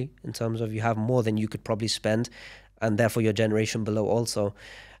financially, in terms of you have more than you could probably spend, and therefore your generation below also.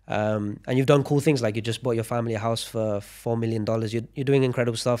 And you've done cool things, like you just bought your family a house for $4 million. You're doing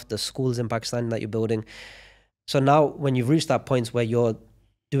incredible stuff. The schools in Pakistan that you're building. So now when you've reached that point where you're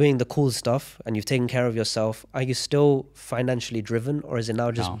doing the cool stuff and you've taken care of yourself, are you still financially driven, or is it now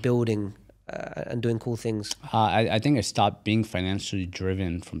just building and doing cool things? I think I stopped being financially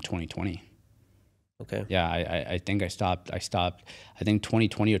driven from 2020. Okay. Yeah, I think I stopped. I think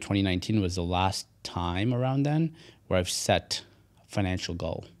 2020 or 2019 was the last time around then where I've set a financial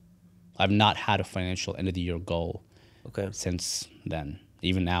goal. I've not had a financial end of the year goal since then.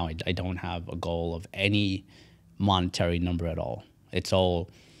 Even now, I don't have a goal of any monetary number at all. It's all,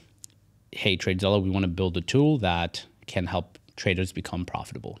 hey, Tradezilla, we want to build a tool that can help traders become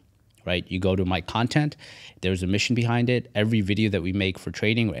profitable, right? You go to my content, there's a mission behind it. Every video that we make for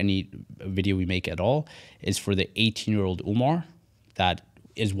trading, or any video we make at all, is for the 18-year-old Umar that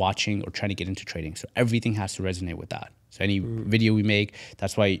is watching or trying to get into trading. So everything has to resonate with that. So any video we make,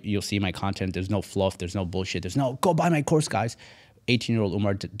 that's why you'll see my content. There's no fluff, there's no bullshit, there's no, go buy my course, guys. 18-year-old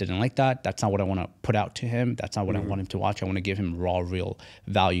Umar didn't like that. That's not what I want to put out to him. That's not what I want him to watch. I want to give him raw, real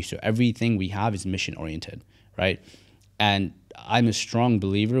value. So everything we have is mission-oriented, right? And I'm a strong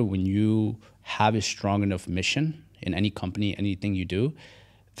believer, when you have a strong enough mission in any company, anything you do,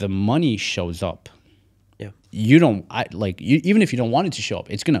 the money shows up. Yeah. You don't, even if you don't want it to show up,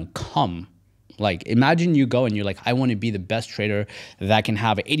 it's going to come. Like, imagine you go and you're like, I want to be the best trader that can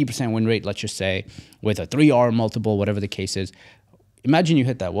have an 80% win rate, let's just say, with a 3R multiple, whatever the case is. Imagine you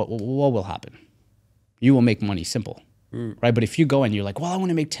hit that. What will happen? You will make money, simple, right? But if you go and you're like, well, I want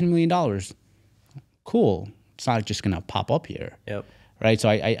to make $10 million. Cool. It's not just going to pop up here, right? So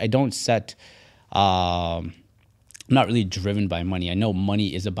I don't set, I'm not really driven by money. I know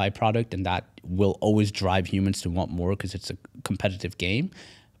money is a byproduct, and that will always drive humans to want more because it's a competitive game.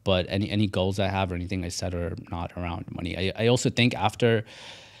 But any goals I have or anything I set are not around money. I also think after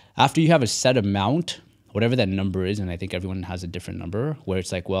you have a set amount, whatever that number is, and I think everyone has a different number, where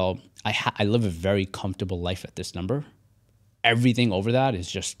it's like, well, I live a very comfortable life at this number. Everything over that is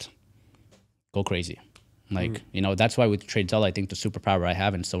just go crazy. Like, you know, that's why with Tradezilla, I think the superpower I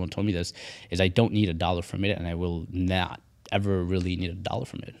have, and someone told me this, is I don't need $1 from it, and I will not ever really need $1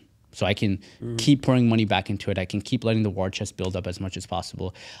 from it. So I can keep pouring money back into it. I can keep letting the war chest build up as much as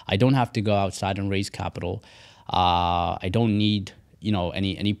possible. I don't have to go outside and raise capital. I don't need, you know,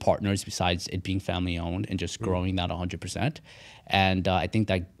 any partners besides it being family owned and just growing that 100%. And I think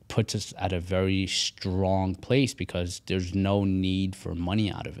that puts us at a very strong place because there's no need for money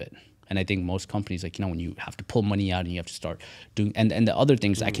out of it. And I think most companies, like, you know, when you have to pull money out and you have to start doing, and the other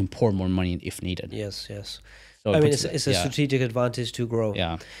things, I can pour more money if needed. Yes, yes. So I mean, it's a strategic advantage to grow.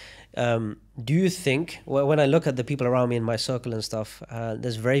 Yeah. Do you think, well, when I look at the people around me in my circle and stuff,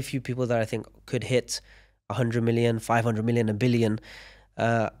 there's very few people that I think could hit 100 million, 500 million, a billion.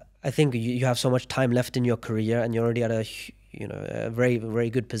 I think you have so much time left in your career, and you're already at a very, very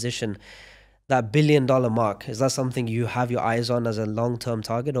good position. That $1 billion mark, is that something you have your eyes on as a long-term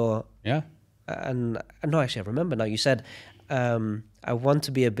target, or? Yeah. And no, actually, I remember now. You said, I want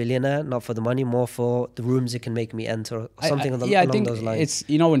to be a billionaire, not for the money, more for the rooms it can make me enter, or something along those lines. It's,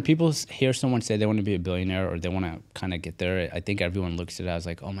 you know, when people hear someone say they want to be a billionaire or they want to kind of get there, I think everyone looks at it as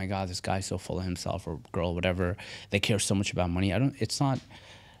like, oh my God, this guy's so full of himself, or girl, whatever. They care so much about money. It's not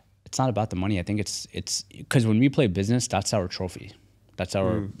about the money. I think it's because when we play business, that's our trophy. That's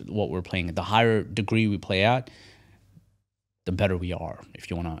what we're playing. The higher degree we play at, the better we are, if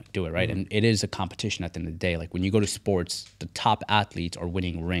you want to do it, right? And it is a competition at the end of the day. Like when you go to sports, the top athletes are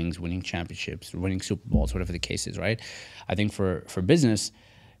winning rings, winning championships, winning Super Bowls, whatever the case is, right? I think for business,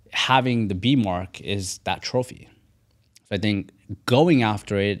 having the B mark is that trophy. So I think going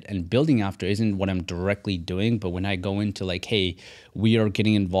after it and building after isn't what I'm directly doing, but when I go into like, hey, we are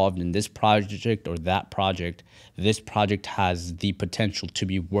getting involved in this project or that project, this project has the potential to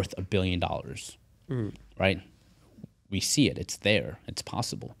be worth $1 billion, right? We see it, it's there, it's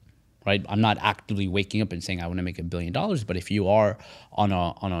possible, right? I'm not actively waking up and saying I want to make $1 billion, but if you are on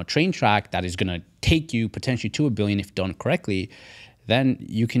a train track that is going to take you potentially to $1 billion if done correctly, then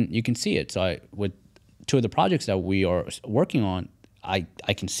you can see it. So with two of the projects that we are working on, I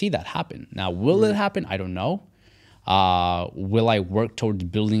can see that happen. Now, will it happen? I don't know. Will I work towards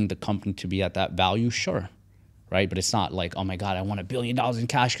building the company to be at that value? Sure. Right. But it's not like, oh my God, I want $1 billion in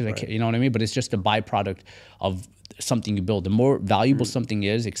cash because I can't, you know what I mean? But it's just a byproduct of something you build. The more valuable something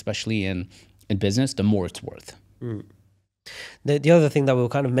is, especially in business, the more it's worth. The other thing that we were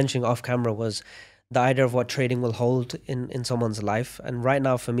kind of mentioning off camera was the idea of what trading will hold in someone's life. And right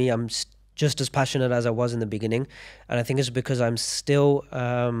now for me, I'm just as passionate as I was in the beginning. And I think it's because I'm still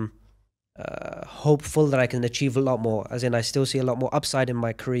hopeful that I can achieve a lot more, as in I still see a lot more upside in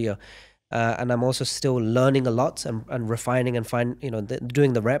my career. And I'm also still learning a lot and refining and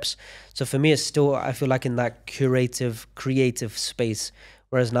doing the reps. So for me, it's still, I feel like in that creative space,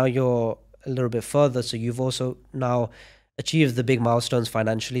 whereas now you're a little bit further. So you've also now achieved the big milestones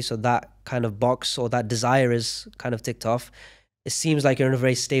financially. So that kind of box or that desire is kind of ticked off. It seems like you're in a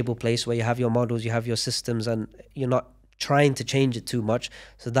very stable place where you have your models, you have your systems, and you're not trying to change it too much.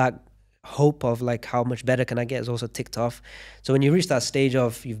 So that hope of like how much better can I get is also ticked off. So when you reach that stage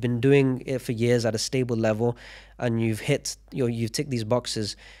of you've been doing it for years at a stable level and you've ticked these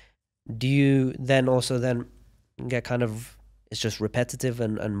boxes, do you then also then get kind of, it's just repetitive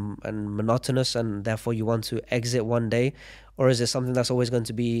and monotonous and therefore you want to exit one day? Or is it something that's always going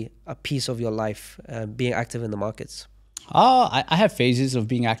to be a piece of your life, being active in the markets? I have phases of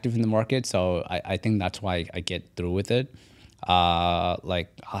being active in the market, so I think that's why I get through with it. Like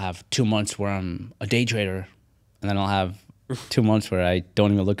I'll have 2 months where I'm a day trader, and then I'll have 2 months where I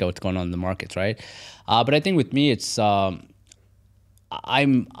don't even look at what's going on in the markets, right? But I think with me, it's I'm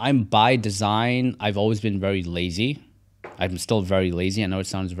by design. I've always been very lazy. I'm still very lazy. I know it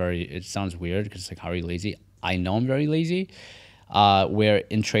sounds weird because it's like, how are you lazy? I know I'm very lazy. Where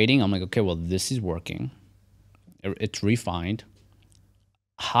in trading, I'm like, okay, well, this is working. It's refined.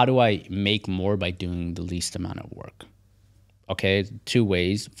 How do I make more by doing the least amount of work? Okay, 2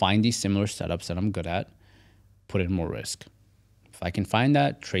 ways. Find these similar setups that I'm good at, put in more risk. If I can find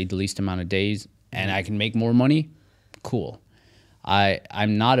that, trade the least amount of days, and I can make more money, cool.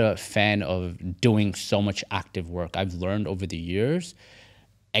 I'm not a fan of doing so much active work. I've learned over the years,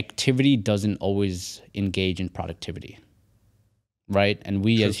 activity doesn't always engage in productivity, right? And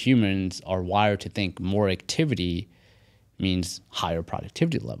we as humans are wired to think more activity means higher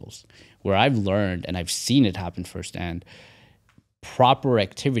productivity levels. Where I've learned, and I've seen it happen firsthand, proper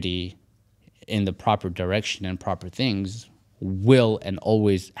activity in the proper direction and proper things will and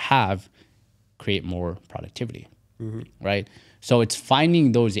always create more productivity, right? So it's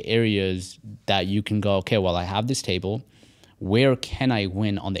finding those areas that you can go, okay, well, I have this table. Where can I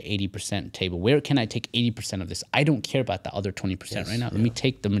win on the 80% table? Where can I take 80% of this? I don't care about the other 20% right now. Let me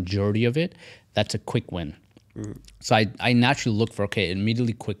take the majority of it. That's a quick win. So I naturally look for, okay,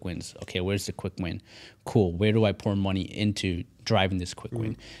 immediately quick wins. Okay, where's the quick win? Cool. Where do I pour money into driving this quick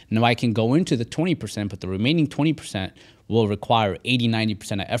win? Now I can go into the 20%, but the remaining 20% will require 80,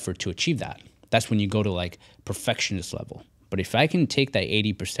 90% of effort to achieve that. That's when you go to like perfectionist level. But if I can take that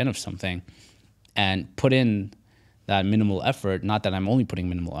 80% of something and put in that minimal effort, not that I'm only putting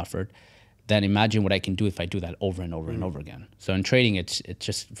minimal effort, then imagine what I can do if I do that over and over and over again. So in trading, it's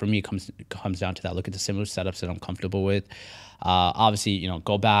just, for me, it comes down to that. Look at the similar setups that I'm comfortable with. Obviously,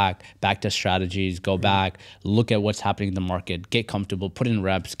 go back to strategies, go back, look at what's happening in the market, get comfortable, put in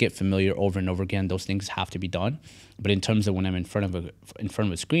reps, get familiar over and over again. Those things have to be done. But in terms of when I'm in front of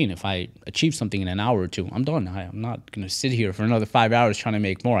a screen, if I achieve something in an hour or two, I'm done. I'm not going to sit here for another 5 hours trying to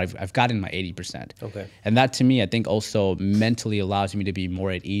make more. I've gotten my 80%. Okay. And that, to me, I think also mentally allows me to be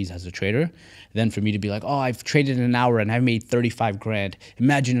more at ease as a trader than for me to be like, oh, I've traded an hour and I've made 35 grand.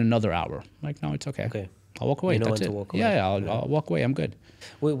 Imagine another hour. I'm like, no, it's okay. Okay. I'll walk away. That's it. Walk away. Yeah, I'll walk away. I'm good.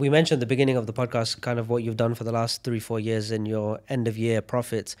 We mentioned at the beginning of the podcast kind of what you've done for the last 3-4 years in your end of year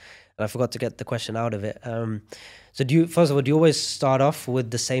profits, and I forgot to get the question out of it. So first of all, do you always start off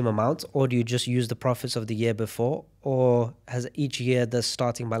with the same amount, or do you just use the profits of the year before, or has each year the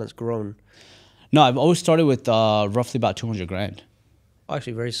starting balance grown? No, I've always started with roughly about 200 grand.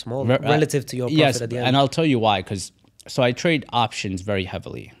 Actually, very small relative to your profit at the end. And I'll tell you why. So I trade options very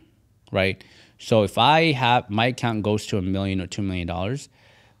heavily, right? So if I have my account goes to $1 million or $2 million,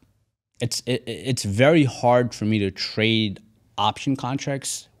 it's very hard for me to trade option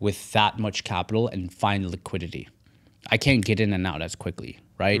contracts with that much capital and find liquidity. I can't get in and out as quickly,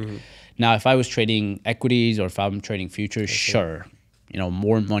 right? Now, if I was trading equities or if I'm trading futures, sure,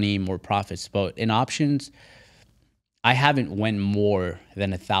 more money, more profits. But in options, I haven't went more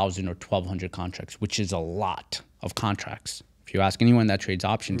than 1,000 or 1,200 contracts, which is a lot of contracts. If you ask anyone that trades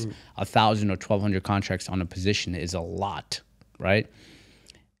options, 1,000 or 1,200 contracts on a position is a lot, right?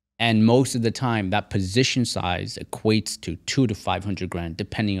 And most of the time, that position size equates to 200 to 500 grand,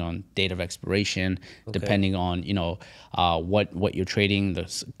 depending on date of expiration, depending on what you're trading,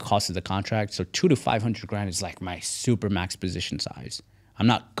 the cost of the contract. So 200 to 500 grand is like my super max position size. I'm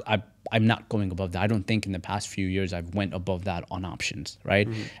not going above that. I don't think in the past few years I've went above that on options, right?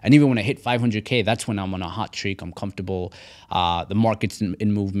 And even when I hit 500K, that's when I'm on a hot streak. I'm comfortable. The market's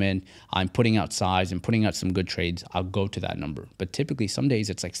in movement. I'm putting out size and putting out some good trades. I'll go to that number. But typically some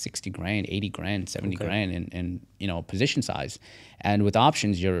days it's like 60 grand, 80 grand, 70 grand in position size. And with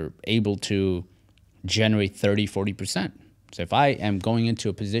options, you're able to generate 30, 40%. So if I am going into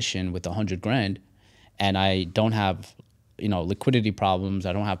a position with 100 grand and I don't have liquidity problems,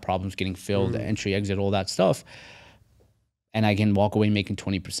 I don't have problems getting filled, entry, exit, all that stuff, and I can walk away making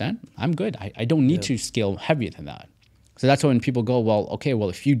 20%, I'm good. I don't need to scale heavier than that. So that's when people go, well, okay, well,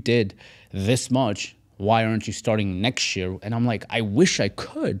 if you did this much, why aren't you starting next year? And I'm like, I wish I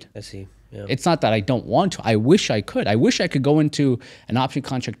could. I see. Yeah. It's not that I don't want to. I wish I could. I wish I could go into an option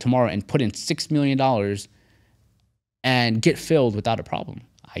contract tomorrow and put in $6 million and get filled without a problem.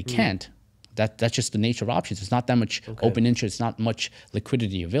 I can't. That's just the nature of options. It's not that much open interest, not much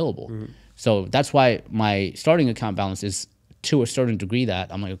liquidity available. So that's why my starting account balance is to a certain degree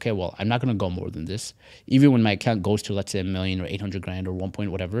that I'm like, okay, well, I'm not going to go more than this. Even when my account goes to, let's say, 1 million or 800 grand or 1 point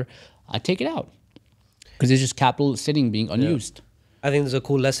whatever, I take it out because it's just capital sitting being unused. I think there's a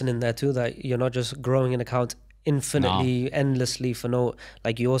cool lesson in there too, that you're not just growing an account infinitely, endlessly for no,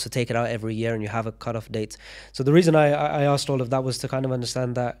 like you also take it out every year and you have a cutoff date. So the reason I asked all of that was to kind of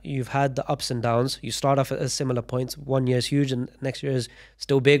understand that you've had the ups and downs. You start off at a similar point. 1 year is huge and next year is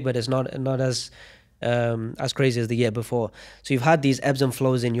still big, but it's not as crazy as the year before. So you've had these ebbs and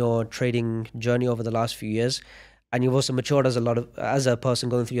flows in your trading journey over the last few years, and you've also matured as a person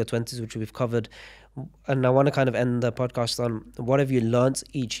going through your 20s, which we've covered. And I want to kind of end the podcast on what have you learned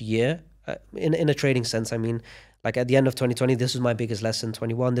each year in a trading sense. I mean, like at the end of 2020, this was my biggest lesson.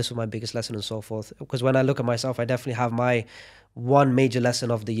 21, this was my biggest lesson, and so forth. Because when I look at myself, I definitely have my one major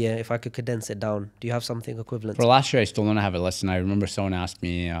lesson of the year. If I could condense it down, do you have something equivalent? For last year, I still don't have a lesson. I remember someone asked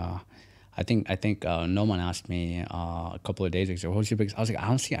me, I think no one asked me a couple of days ago, what was your biggest? I was like,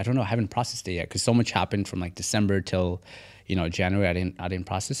 honestly, I don't know. I haven't processed it yet because so much happened from like December till January. I didn't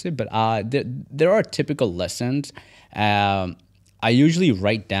process it, but there are typical lessons. I usually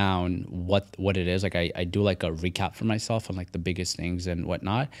write down what it is. Like I do like a recap for myself on like the biggest things and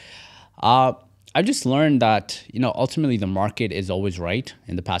whatnot. I've just learned that, ultimately the market is always right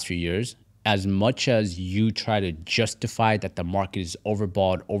in the past few years. As much as you try to justify that the market is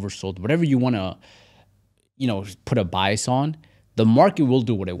overbought, oversold, whatever you want to, put a bias on, the market will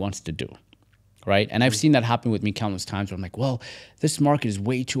do what it wants to do. Right. And I've seen that happen with me countless times where I'm like, well, this market is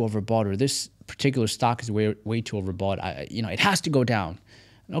way too overbought, or this particular stock is way too overbought. It has to go down.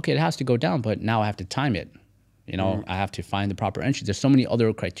 Okay, it has to go down, but now I have to time it. I have to find the proper entry. There's so many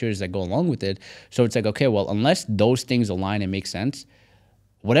other criteria that go along with it. So it's like, okay, well, unless those things align and make sense,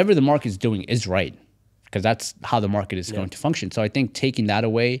 whatever the market is doing is right, because that's how the market is going to function. So I think taking that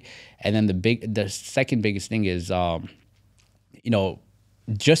away, and then the second biggest thing is,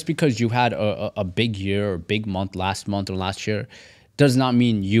 just because you had a big year or big month last month or last year does not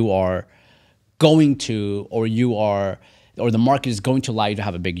mean you are going to, or the market is going to allow you to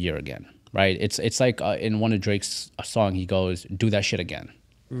have a big year again, right? It's like in one of Drake's song, he goes, do that shit again,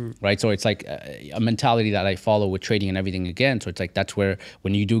 right? So it's like a mentality that I follow with trading and everything again. So it's like, that's where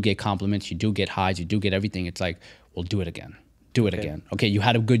when you do get compliments, you do get highs, you do get everything. It's like, well, do it again. Do it again. Okay, you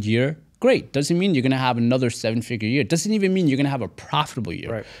had a good year. Great. Doesn't mean you're going to have another 7-figure year. Doesn't even mean you're going to have a profitable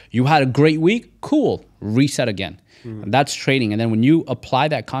year. Right. You had a great week. Cool. Reset again. That's trading. And then when you apply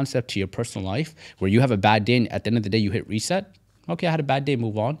that concept to your personal life, where you have a bad day and at the end of the day you hit reset, okay, I had a bad day,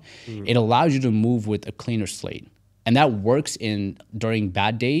 move on. It allows you to move with a cleaner slate. And that works during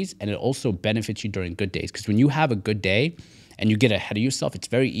bad days, and it also benefits you during good days. Because when you have a good day and you get ahead of yourself, it's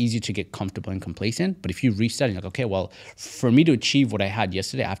very easy to get comfortable and complacent. But if you reset and you're like, okay, well, for me to achieve what I had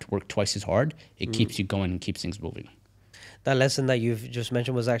yesterday, I have to work twice as hard. It keeps you going and keeps things moving. That lesson that you've just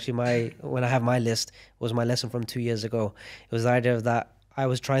mentioned was actually when I have my list, was my lesson from 2 years ago. It was the idea of that I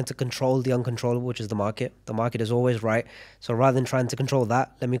was trying to control the uncontrollable, which is the market. The market is always right. So rather than trying to control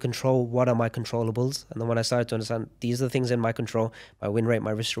that, let me control what are my controllables. And then when I started to understand these are the things in my control, my win rate,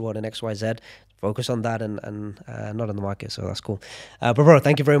 my risk reward, and X, Y, Z, focus on that and not on the market. So that's cool. But bro,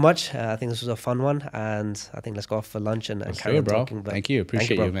 thank you very much. I think this was a fun one. And I think let's go off for lunch and carry on bro. talking. But Thank you.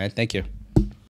 Appreciate you, man. Thank you.